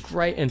 It's a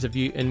great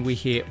interview and we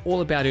hear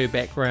all about her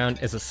background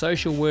as a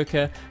social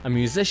worker, a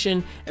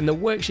musician, and the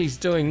work she's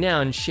doing now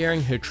in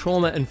sharing her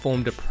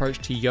trauma-informed approach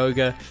to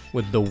yoga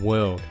with the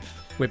world.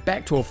 We're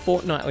back to a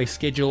fortnightly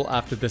schedule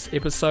after this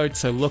episode,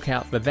 so look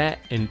out for that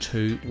in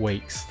 2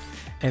 weeks.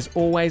 As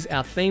always,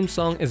 our theme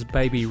song is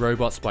Baby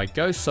Robots by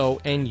Go Soul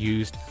and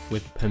used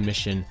with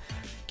permission.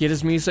 Get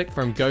his music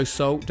from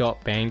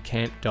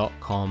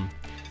gosoul.bandcamp.com.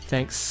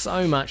 Thanks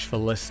so much for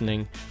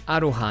listening.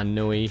 Aroha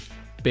nui.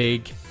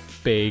 Big,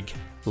 big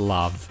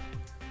love.